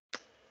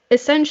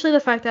essentially, the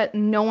fact that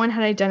no one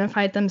had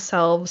identified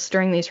themselves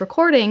during these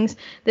recordings,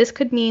 this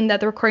could mean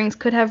that the recordings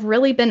could have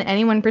really been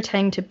anyone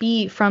pretending to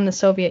be from the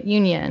Soviet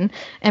Union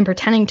and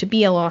pretending to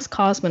be a lost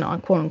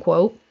cosmonaut, quote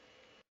unquote.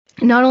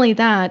 Not only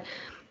that,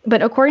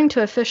 but according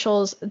to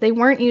officials, they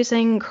weren't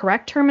using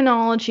correct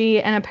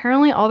terminology, and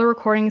apparently all the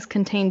recordings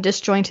contained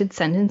disjointed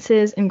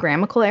sentences and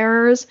grammatical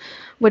errors,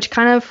 which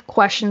kind of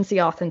questions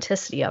the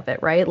authenticity of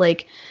it, right?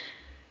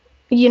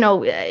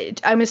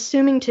 I'm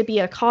assuming to be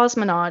a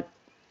cosmonaut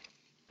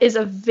is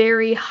a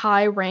very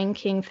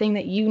high-ranking thing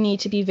that you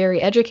need to be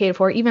very educated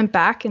for, even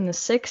back in the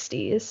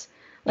 60s.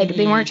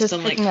 They weren't just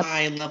some picking up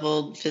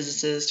high-level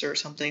physicist or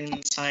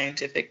something,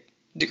 scientific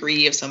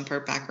degree of some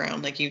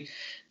background. You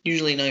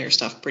usually know your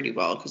stuff pretty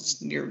well because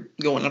you're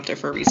going up there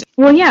for a reason.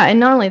 Well, yeah, and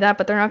not only that,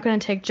 but they're not going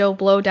to take Joe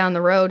Blow down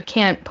the road.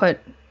 Can't put,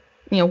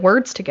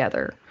 words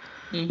together.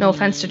 Mm-hmm. No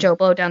offense to Joe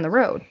Blow down the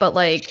road, but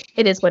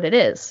it is what it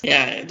is.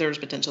 Yeah, there's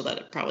potential that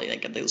it probably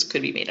those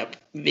could be made up,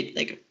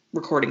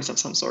 recordings of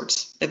some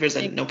sorts. If there's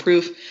no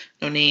proof,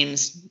 no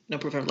names, no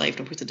proof of life,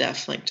 no proof of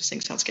death, just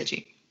things sound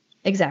sketchy.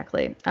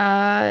 Exactly.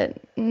 Not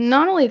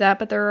only that,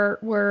 but there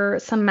were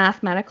some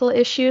mathematical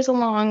issues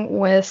along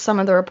with some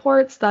of the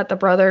reports that the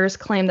brothers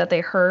claimed that they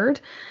heard.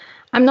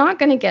 I'm not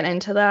going to get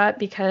into that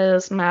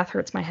because math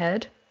hurts my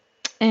head.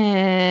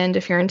 And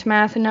if you're into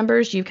math and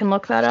numbers, you can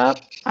look that up.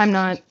 I'm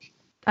not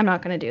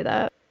going to do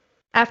that.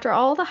 After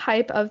all the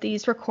hype of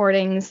these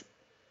recordings,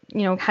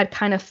 had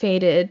kind of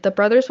faded, the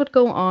brothers would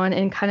go on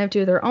and kind of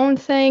do their own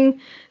thing.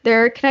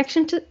 Their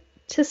connection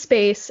to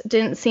space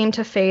didn't seem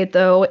to fade,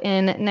 though.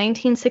 In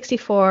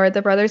 1964,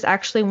 the brothers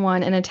actually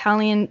won an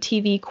Italian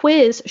TV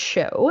quiz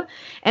show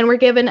and were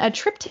given a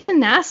trip to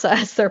NASA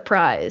as their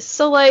prize.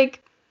 So,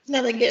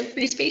 now they get a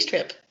free space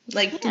trip,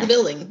 to the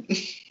building.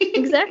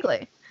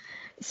 Exactly.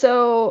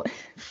 So,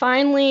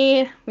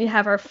 finally, we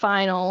have our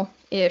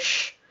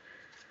final-ish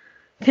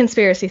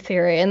conspiracy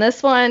theory. And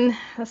this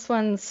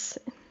one's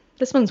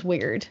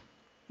weird.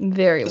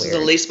 Very weird. This is the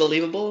least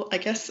believable, I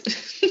guess.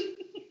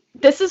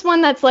 This is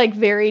one that's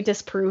very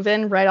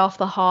disproven right off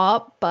the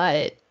hop,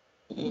 but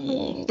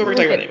we're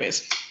talking about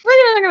anyways. We're going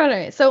to talk about it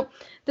anyway. So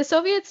the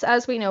Soviets,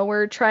 as we know,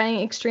 were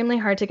trying extremely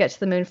hard to get to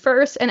the moon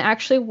first, and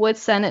actually would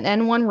send an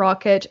N-1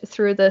 rocket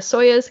through the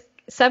Soyuz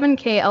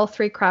 7K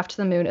L3 craft to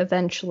the moon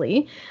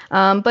eventually.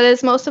 But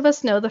as most of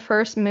us know, the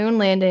first moon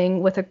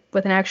landing with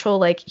an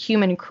actual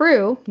human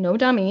crew, no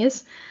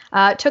dummies,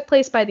 took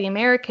place by the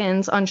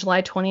Americans on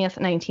July 20th,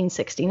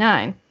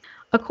 1969.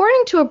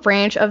 According to a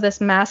branch of this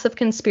massive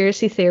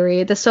conspiracy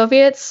theory, the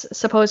Soviets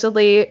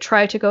supposedly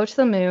tried to go to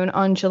the moon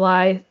on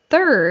July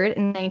 3rd,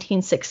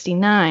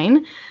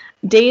 1969,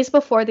 days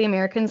before the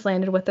Americans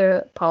landed with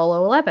the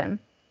Apollo 11.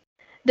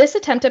 This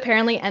attempt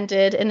apparently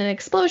ended in an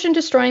explosion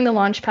destroying the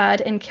launch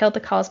pad and killed the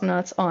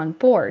cosmonauts on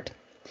board.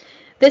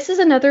 This is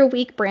another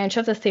weak branch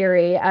of the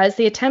theory, as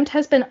the attempt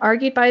has been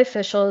argued by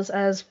officials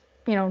as,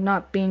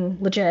 not being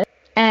legit,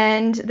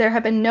 and there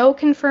have been no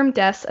confirmed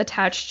deaths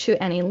attached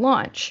to any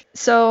launch.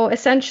 So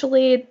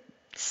essentially,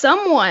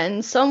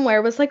 someone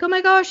somewhere was like, oh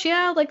my gosh,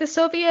 yeah, like the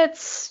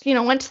Soviets,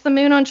 went to the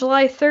moon on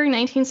July 3rd,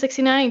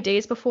 1969,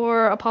 days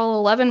before Apollo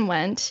 11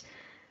 went.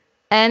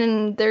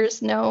 And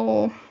there's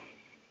no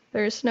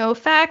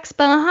facts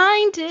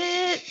behind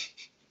it.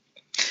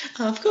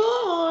 Of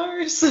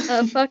course.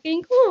 Of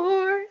fucking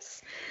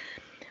course.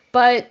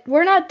 But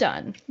we're not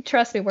done.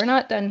 Trust me, we're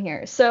not done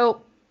here.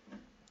 So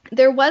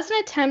there was an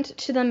attempt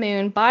to the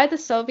moon by the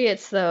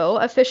Soviets, though.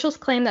 Officials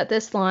claim that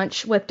this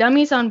launch, with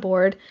dummies on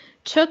board,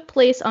 took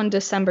place on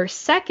December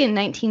 2nd,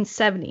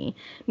 1970,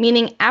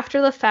 meaning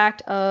after the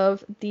fact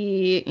of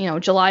the,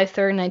 July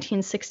 3rd,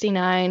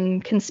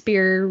 1969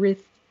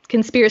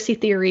 conspiracy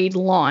theory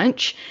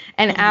launch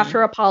and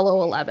after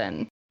Apollo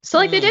 11. So,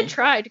 like, they did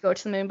try to go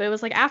to the moon, but it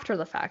was, like, after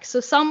the fact. So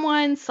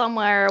someone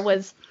somewhere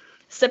was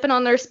sipping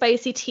on their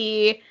spicy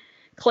tea,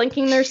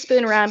 clinking their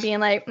spoon around, being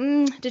like,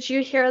 did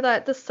you hear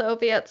that the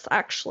Soviets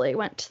actually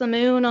went to the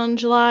moon on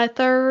July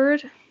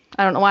 3rd?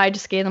 I don't know why I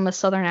just gave them a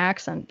southern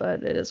accent,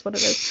 but it is what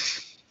it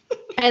is.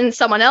 And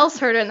someone else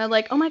heard it, and they're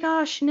like, oh my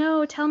gosh,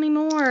 no, tell me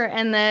more.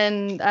 And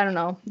then, I don't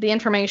know, the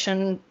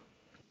information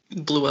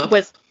blew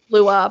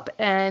up,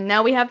 and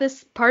now we have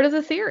this part of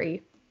the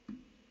theory.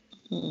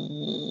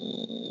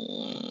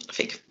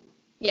 Fake.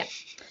 Yeah.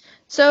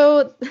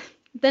 So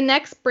the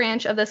next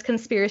branch of this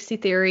conspiracy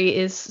theory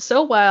is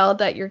so wild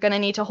that you're going to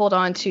need to hold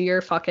on to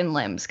your fucking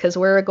limbs, because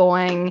we're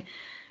going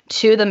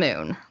to the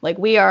moon. Like,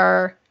 we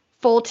are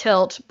full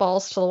tilt,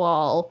 balls to the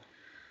wall,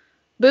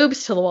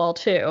 boobs to the wall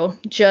too.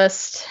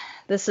 Just,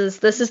 this is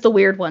the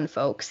weird one,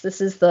 folks.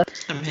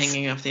 I'm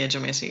hanging off the edge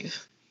of my seat.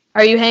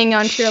 Are you hanging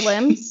on to your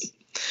limbs?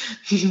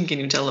 Can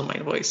you tell in my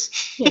voice?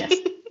 Yes.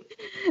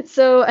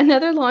 So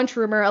another launch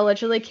rumor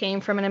allegedly came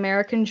from an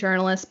American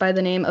journalist by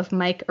the name of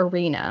Mike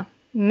Arena.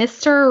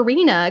 Mr.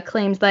 Arena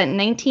claims that in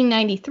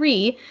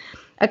 1993,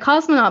 a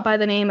cosmonaut by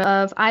the name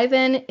of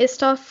Ivan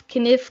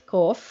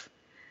Istovkinivkov,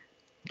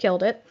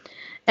 killed it,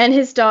 and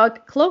his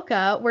dog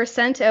Kloka were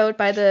sent out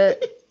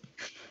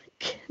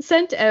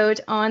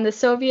on the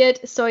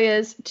Soviet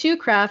Soyuz 2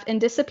 craft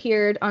and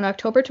disappeared on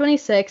October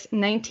 26,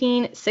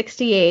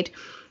 1968,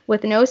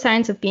 with no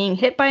signs of being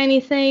hit by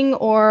anything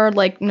or,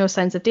 like, no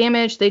signs of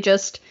damage. They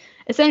just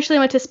essentially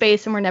went to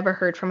space and were never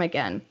heard from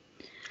again.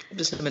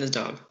 Just him and his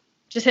dog.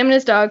 Just him and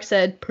his dog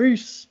said,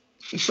 peace.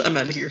 I'm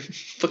out of here.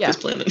 Fuck this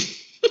planet.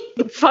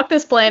 Fuck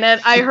this planet.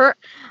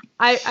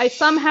 I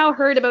somehow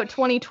heard about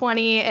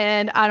 2020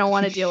 and I don't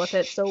want to deal with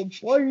it, so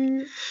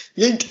bye.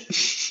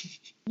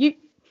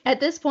 At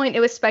this point,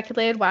 it was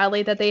speculated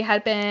wildly that they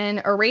had been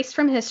erased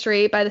from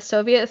history by the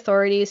Soviet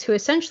authorities, who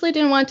essentially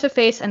didn't want to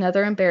face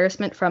another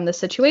embarrassment from the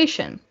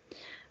situation.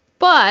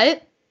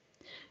 But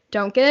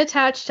don't get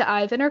attached to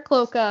Ivan or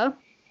Kloka,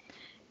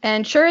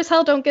 and sure as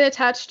hell don't get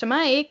attached to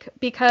Mike,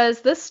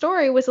 because this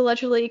story was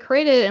allegedly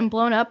created and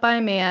blown up by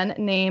a man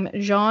named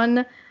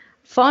Jean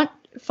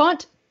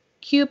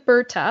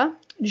Fontcuberta.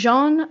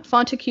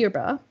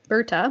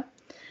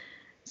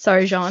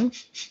 Sorry, Jean.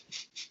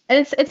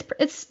 And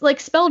it's like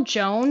spelled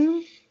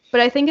Joan, but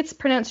I think it's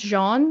pronounced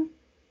Jean.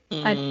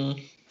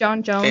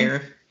 John Joan.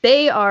 Fair.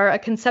 They are a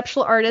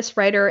conceptual artist,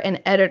 writer,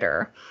 and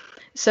editor.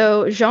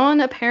 So Jean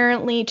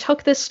apparently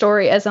took this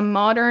story as a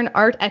modern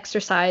art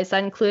exercise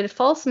that included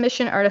false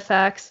mission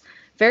artifacts,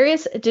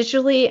 various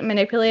digitally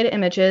manipulated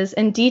images,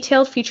 and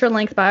detailed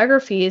feature-length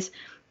biographies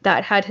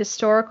that had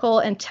historical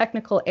and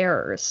technical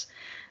errors.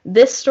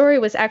 This story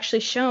was actually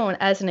shown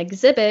as an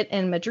exhibit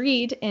in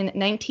Madrid in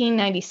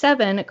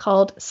 1997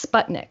 called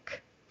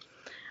Sputnik.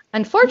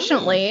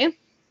 Unfortunately,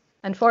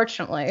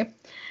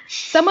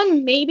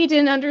 someone maybe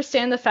didn't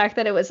understand the fact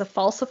that it was a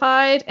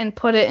falsified and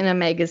put it in a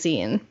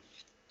magazine.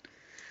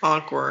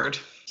 Awkward.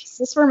 Does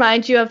this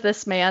remind you of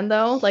this man,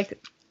 though?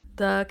 Like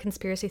the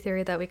conspiracy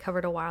theory that we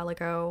covered a while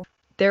ago.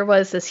 There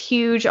was this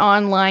huge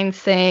online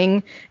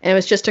thing, and it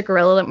was just a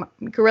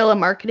guerrilla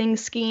marketing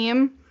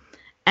scheme.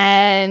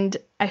 And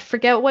I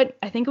forget what,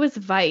 I think it was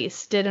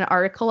Vice did an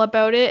article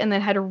about it and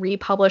then had to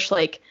republish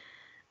like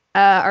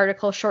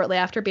article shortly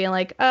after being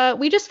like,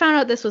 we just found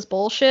out this was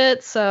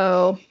bullshit,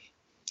 so.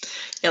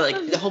 Yeah,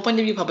 like the whole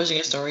point of you publishing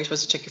a story is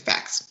supposed to check your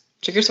facts.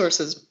 Check your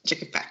sources, check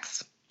your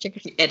facts. You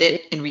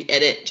edit and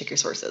re-edit, check your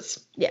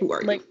sources. Yeah.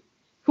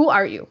 Who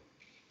are you?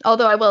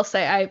 Although I will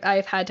say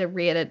I've had to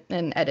re-edit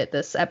and edit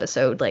this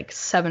episode like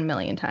 7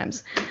 million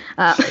times.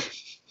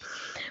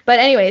 But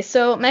anyway,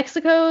 so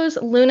Mexico's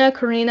Luna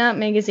Corina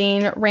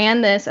magazine ran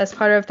this as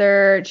part of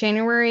their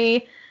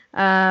January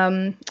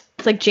to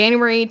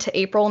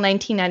April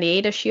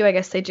 1998 issue. I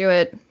guess they do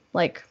it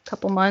like a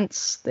couple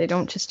months. They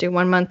don't just do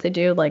 1 month, they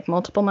do like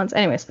multiple months.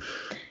 Anyways,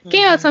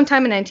 came out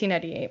sometime in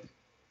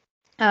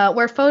 1998,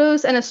 where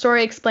photos and a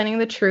story explaining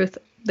the truth,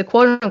 the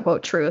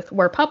quote-unquote truth,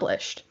 were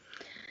published.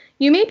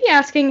 You may be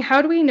asking,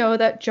 how do we know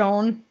that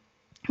Joan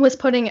was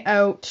putting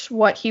out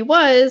what he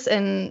was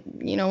and,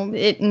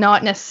 it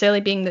not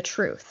necessarily being the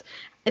truth?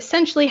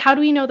 Essentially, how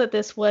do we know that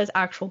this was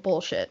actual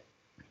bullshit?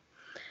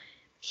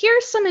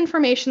 Here's some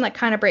information that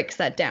kind of breaks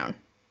that down.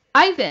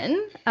 Ivan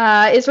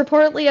is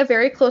reportedly a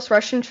very close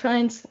Russian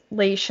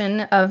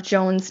translation of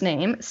John's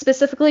name.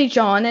 Specifically,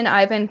 John and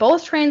Ivan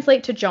both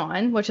translate to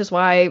John, which is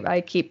why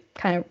I keep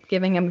kind of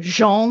giving him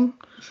Jean,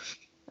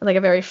 like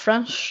a very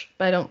French,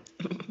 but I don't.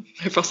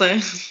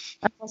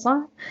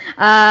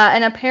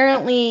 And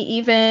apparently,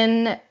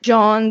 even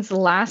John's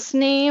last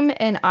name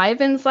and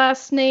Ivan's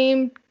last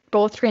name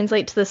both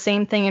translate to the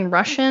same thing in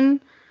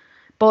Russian.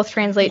 Both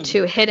translate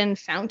to hidden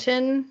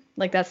fountain,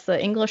 like that's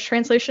the English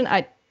translation.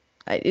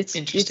 It's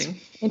interesting.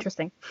 It's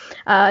interesting.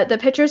 The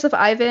pictures of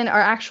Ivan are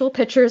actual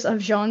pictures of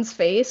Jean's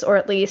face, or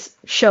at least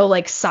show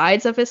like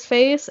sides of his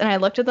face. And I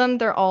looked at them;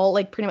 they're all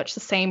like pretty much the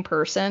same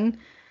person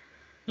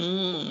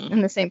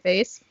in the same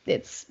face.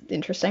 It's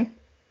interesting.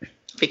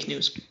 Fake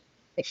news.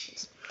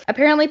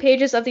 Apparently,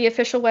 pages of the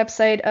official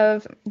website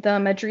of the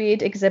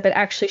Madrid exhibit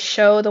actually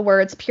show the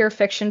words "pure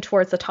fiction"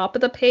 towards the top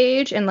of the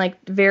page in like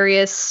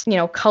various,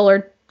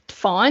 colored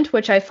font,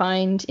 which I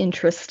find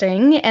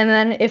interesting. And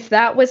then if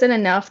that wasn't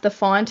enough, the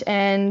font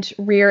and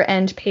rear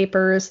end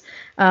papers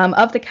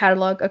of the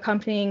catalog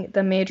accompanying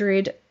the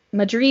Madrid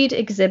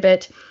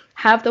exhibit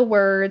have the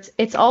words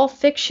 "It's all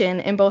fiction"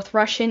 in both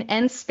Russian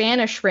and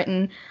Spanish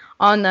written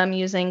on them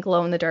using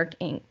glow-in-the-dark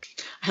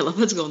ink. I love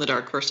that it's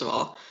glow-in-the-dark, first of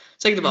all.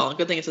 Second of all,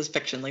 good thing it says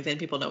fiction, like then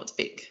people know it's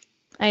fake.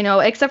 I know,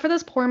 except for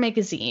this poor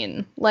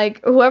magazine.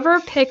 Like,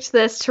 whoever picked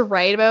this to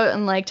write about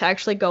and like to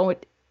actually go,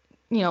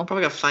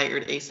 Probably got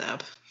fired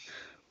ASAP.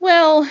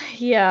 Well,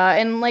 yeah,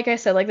 and like I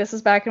said, like this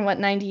is back in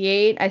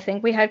 98? I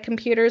think we had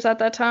computers at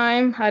that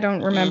time. I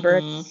don't remember.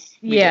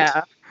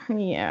 Yeah.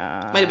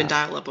 Might have been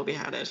dial-up, but we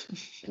had it.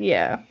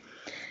 Yeah.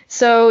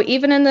 So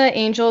even in the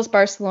Angels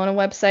Barcelona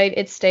website,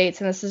 it states,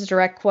 and this is a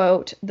direct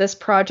quote, "This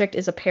project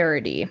is a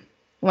parody,"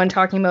 when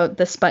talking about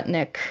the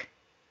Sputnik.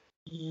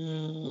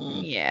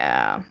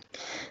 Yeah.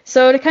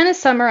 So to kind of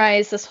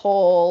summarize this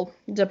whole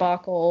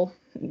debacle,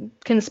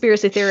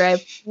 conspiracy theory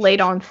I've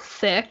laid on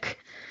thick,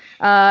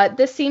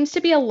 this seems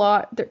to be a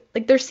lot,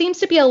 there seems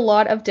to be a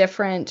lot of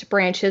different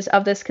branches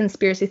of this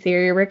conspiracy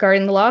theory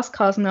regarding the lost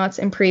cosmonauts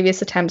and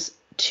previous attempts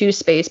to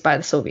space by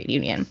the Soviet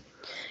Union.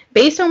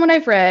 Based on what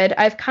I've read,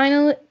 I've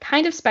kind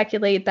of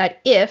speculated that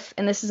if,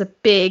 and this is a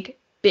big,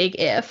 big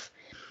if,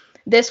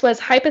 this was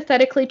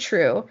hypothetically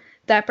true,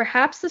 that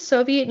perhaps the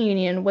Soviet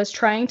Union was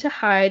trying to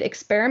hide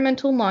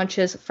experimental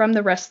launches from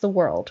the rest of the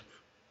world.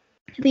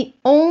 The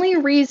only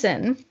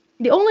reason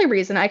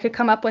I could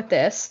come up with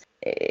this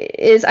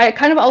is I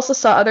kind of also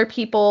saw other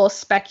people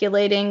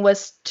speculating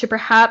was to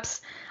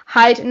perhaps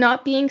hide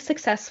not being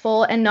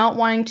successful and not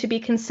wanting to be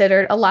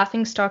considered a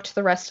laughingstock to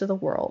the rest of the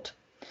world.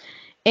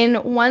 In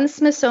one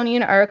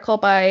Smithsonian article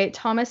by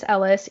Thomas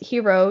Ellis, he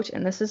wrote,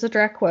 and this is a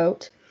direct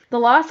quote, "The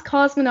lost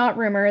cosmonaut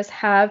rumors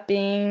have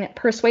been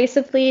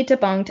persuasively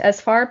debunked as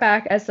far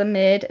back as the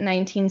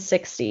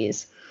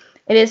mid-1960s.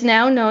 It is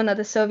now known that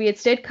the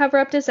Soviets did cover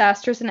up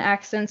disasters and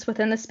accidents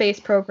within the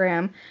space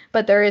program,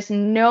 but there is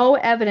no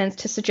evidence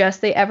to suggest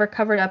they ever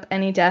covered up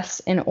any deaths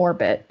in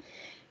orbit.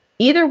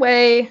 Either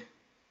way,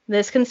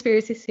 this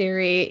conspiracy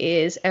theory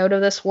is out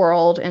of this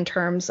world in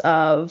terms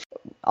of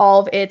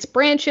all of its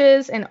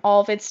branches and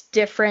all of its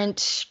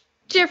different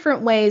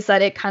ways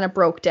that it kind of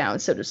broke down,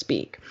 so to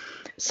speak.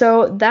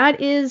 So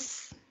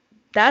that's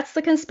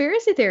the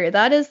conspiracy theory.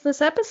 That is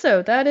this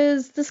episode. That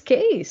is this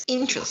case.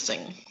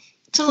 Interesting.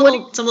 Some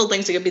little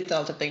things that could be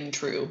thought of being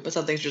true, but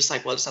some things are just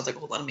like, well, it sounds like a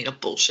whole lot of made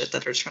up bullshit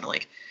that they're trying to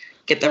like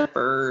get there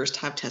first,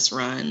 have test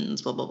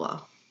runs, blah blah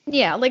blah.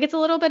 Yeah, like it's a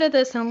little bit of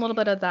this and a little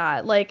bit of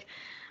that. Like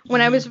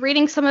when I was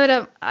reading some of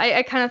it,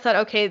 I kind of thought,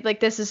 okay,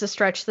 like this is a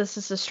stretch.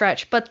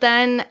 But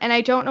then, and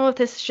I don't know if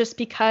this is just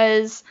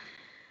because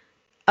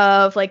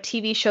of like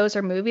TV shows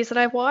or movies that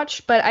I've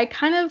watched, but I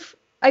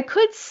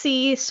could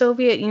see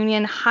Soviet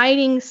Union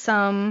hiding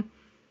some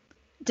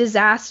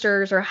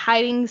disasters or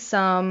hiding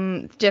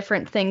some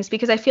different things,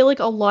 because I feel like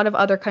a lot of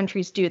other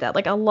countries do that.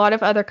 Like a lot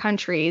of other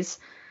countries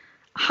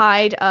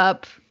hide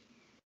up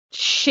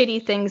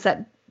shitty things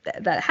that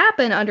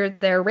happen under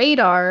their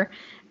radar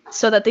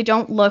so that they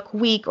don't look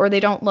weak or they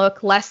don't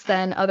look less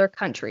than other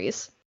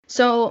countries.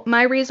 So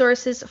my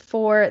resources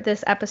for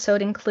this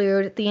episode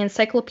include the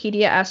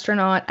Encyclopedia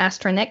Astronaut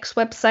Astronix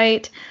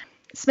website,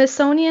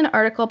 Smithsonian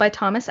article by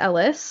Thomas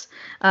Ellis,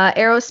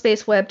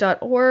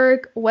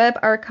 aerospaceweb.org,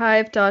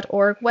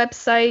 webarchive.org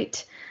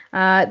website.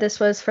 This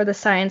was for the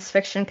Science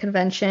Fiction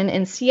Convention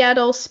in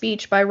Seattle,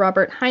 speech by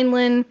Robert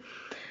Heinlein.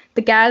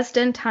 The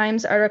Gadsden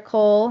Times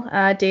article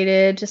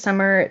dated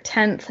December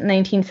 10th,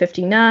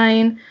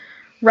 1959.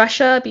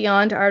 Russia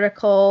Beyond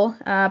article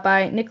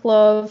by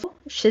Nikolov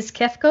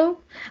Shizkevko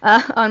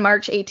on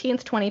March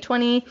 18th,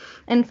 2020.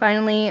 And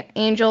finally,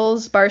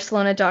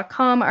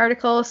 angelsbarcelona.com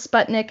article,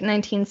 Sputnik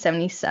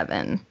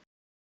 1977.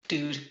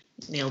 Dude,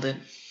 nailed it.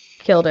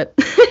 Killed it.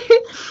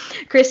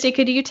 Christy,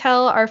 could you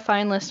tell our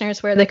fine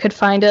listeners where they could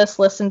find us,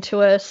 listen to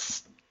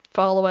us,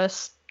 follow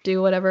us,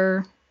 do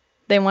whatever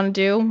they want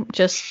to do,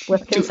 just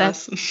with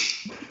consent?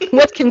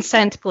 With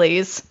consent,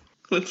 please.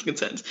 With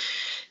consent.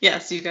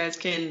 Yes, you guys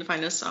can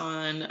find us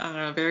on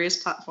various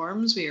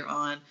platforms. We are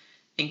on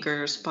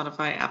Anchor,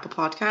 Spotify, Apple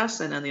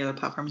Podcasts, and on the other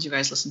platforms you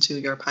guys listen to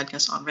your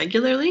podcasts on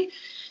regularly.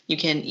 You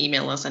can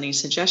email us any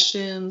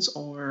suggestions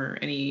or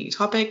any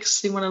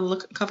topics you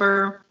want to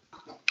cover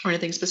or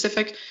anything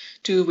specific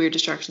to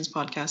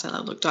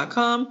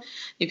weirddistractionspodcast@outlook.com.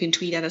 You can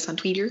tweet at us on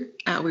Twitter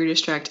at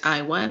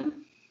WeirdDistractI1.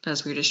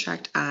 That's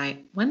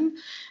WeirdDistractI1.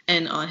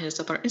 And hit us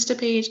up our Insta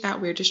page at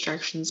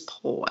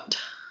WeirdDistractionsPod.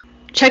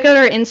 Check out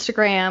our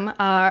Instagram.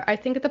 I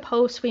think the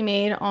post we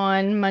made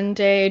on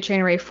Monday,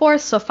 January 4th.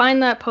 So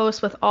find that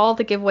post with all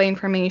the giveaway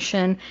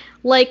information.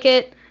 Like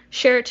it,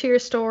 share it to your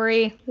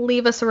story,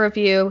 leave us a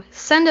review,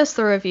 send us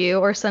the review,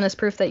 or send us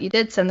proof that you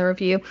did send the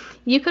review.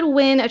 You could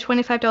win a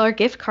 $25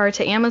 gift card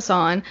to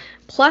Amazon,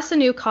 plus a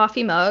new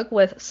coffee mug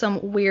with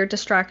some Weird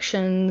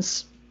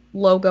Distractions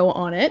logo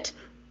on it,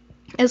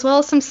 as well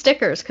as some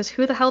stickers, because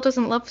who the hell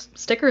doesn't love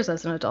stickers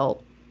as an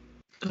adult?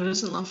 Who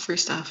doesn't love free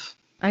stuff?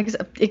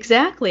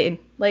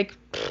 Exactly. Like,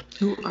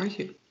 who are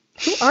you?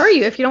 Who are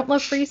you if you don't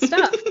love free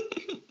stuff?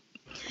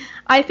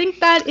 I think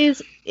that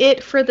is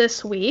it for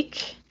this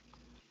week.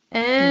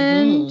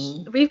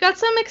 And we've got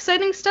some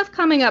exciting stuff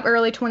coming up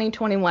early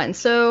 2021.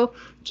 So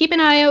keep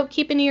an eye out,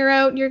 keep an ear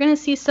out. You're going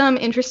to see some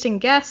interesting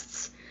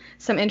guests,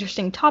 some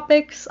interesting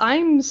topics.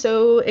 I'm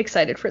so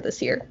excited for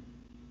this year.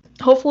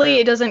 Hopefully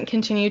it doesn't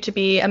continue to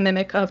be a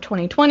mimic of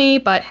 2020,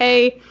 but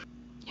hey,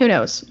 who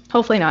knows?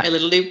 Hopefully not. I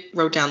literally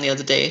wrote down the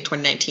other day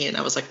 2019 and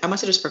I was like, I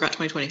must have just forgot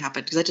 2020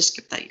 happened because I just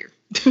skipped that year.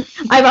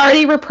 I've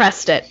already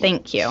repressed it.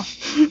 Thank you.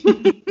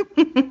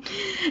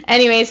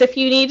 Anyways, if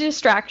you need a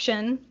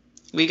distraction,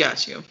 we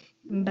got you.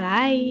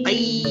 Bye.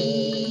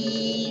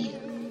 Bye.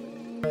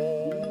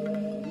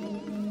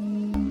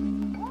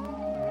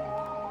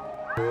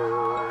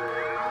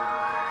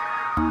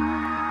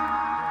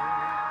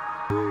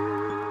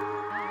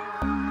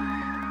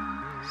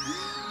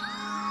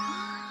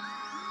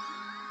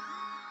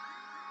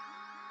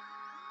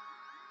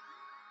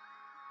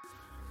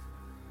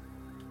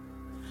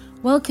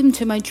 Welcome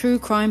to my true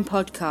crime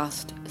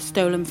podcast,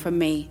 Stolen From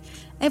Me.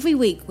 Every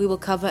week we will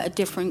cover a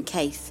different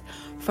case,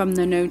 from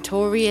the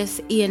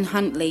notorious Ian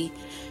Huntley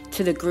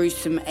to the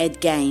gruesome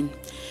Ed Gein.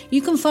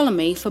 You can follow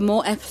me for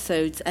more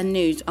episodes and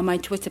news on my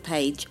Twitter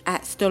page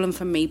at Stolen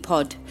From Me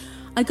Pod.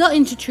 I got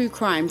into true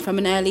crime from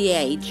an early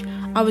age.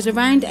 I was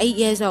around 8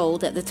 years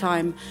old at the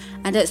time,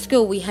 and at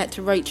school we had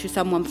to write to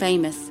someone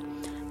famous.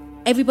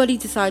 Everybody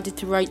decided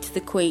to write to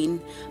the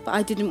Queen, but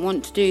I didn't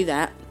want to do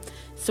that.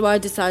 So I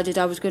decided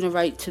I was going to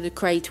write to the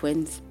Cray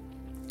twins.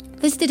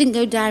 This didn't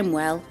go down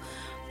well,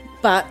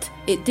 but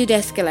it did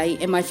escalate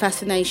in my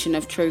fascination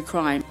of true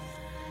crime.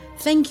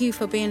 Thank you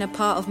for being a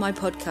part of my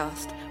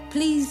podcast.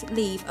 Please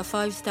leave a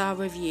 5-star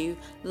review,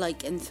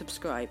 like and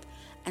subscribe,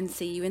 and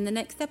see you in the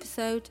next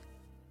episode.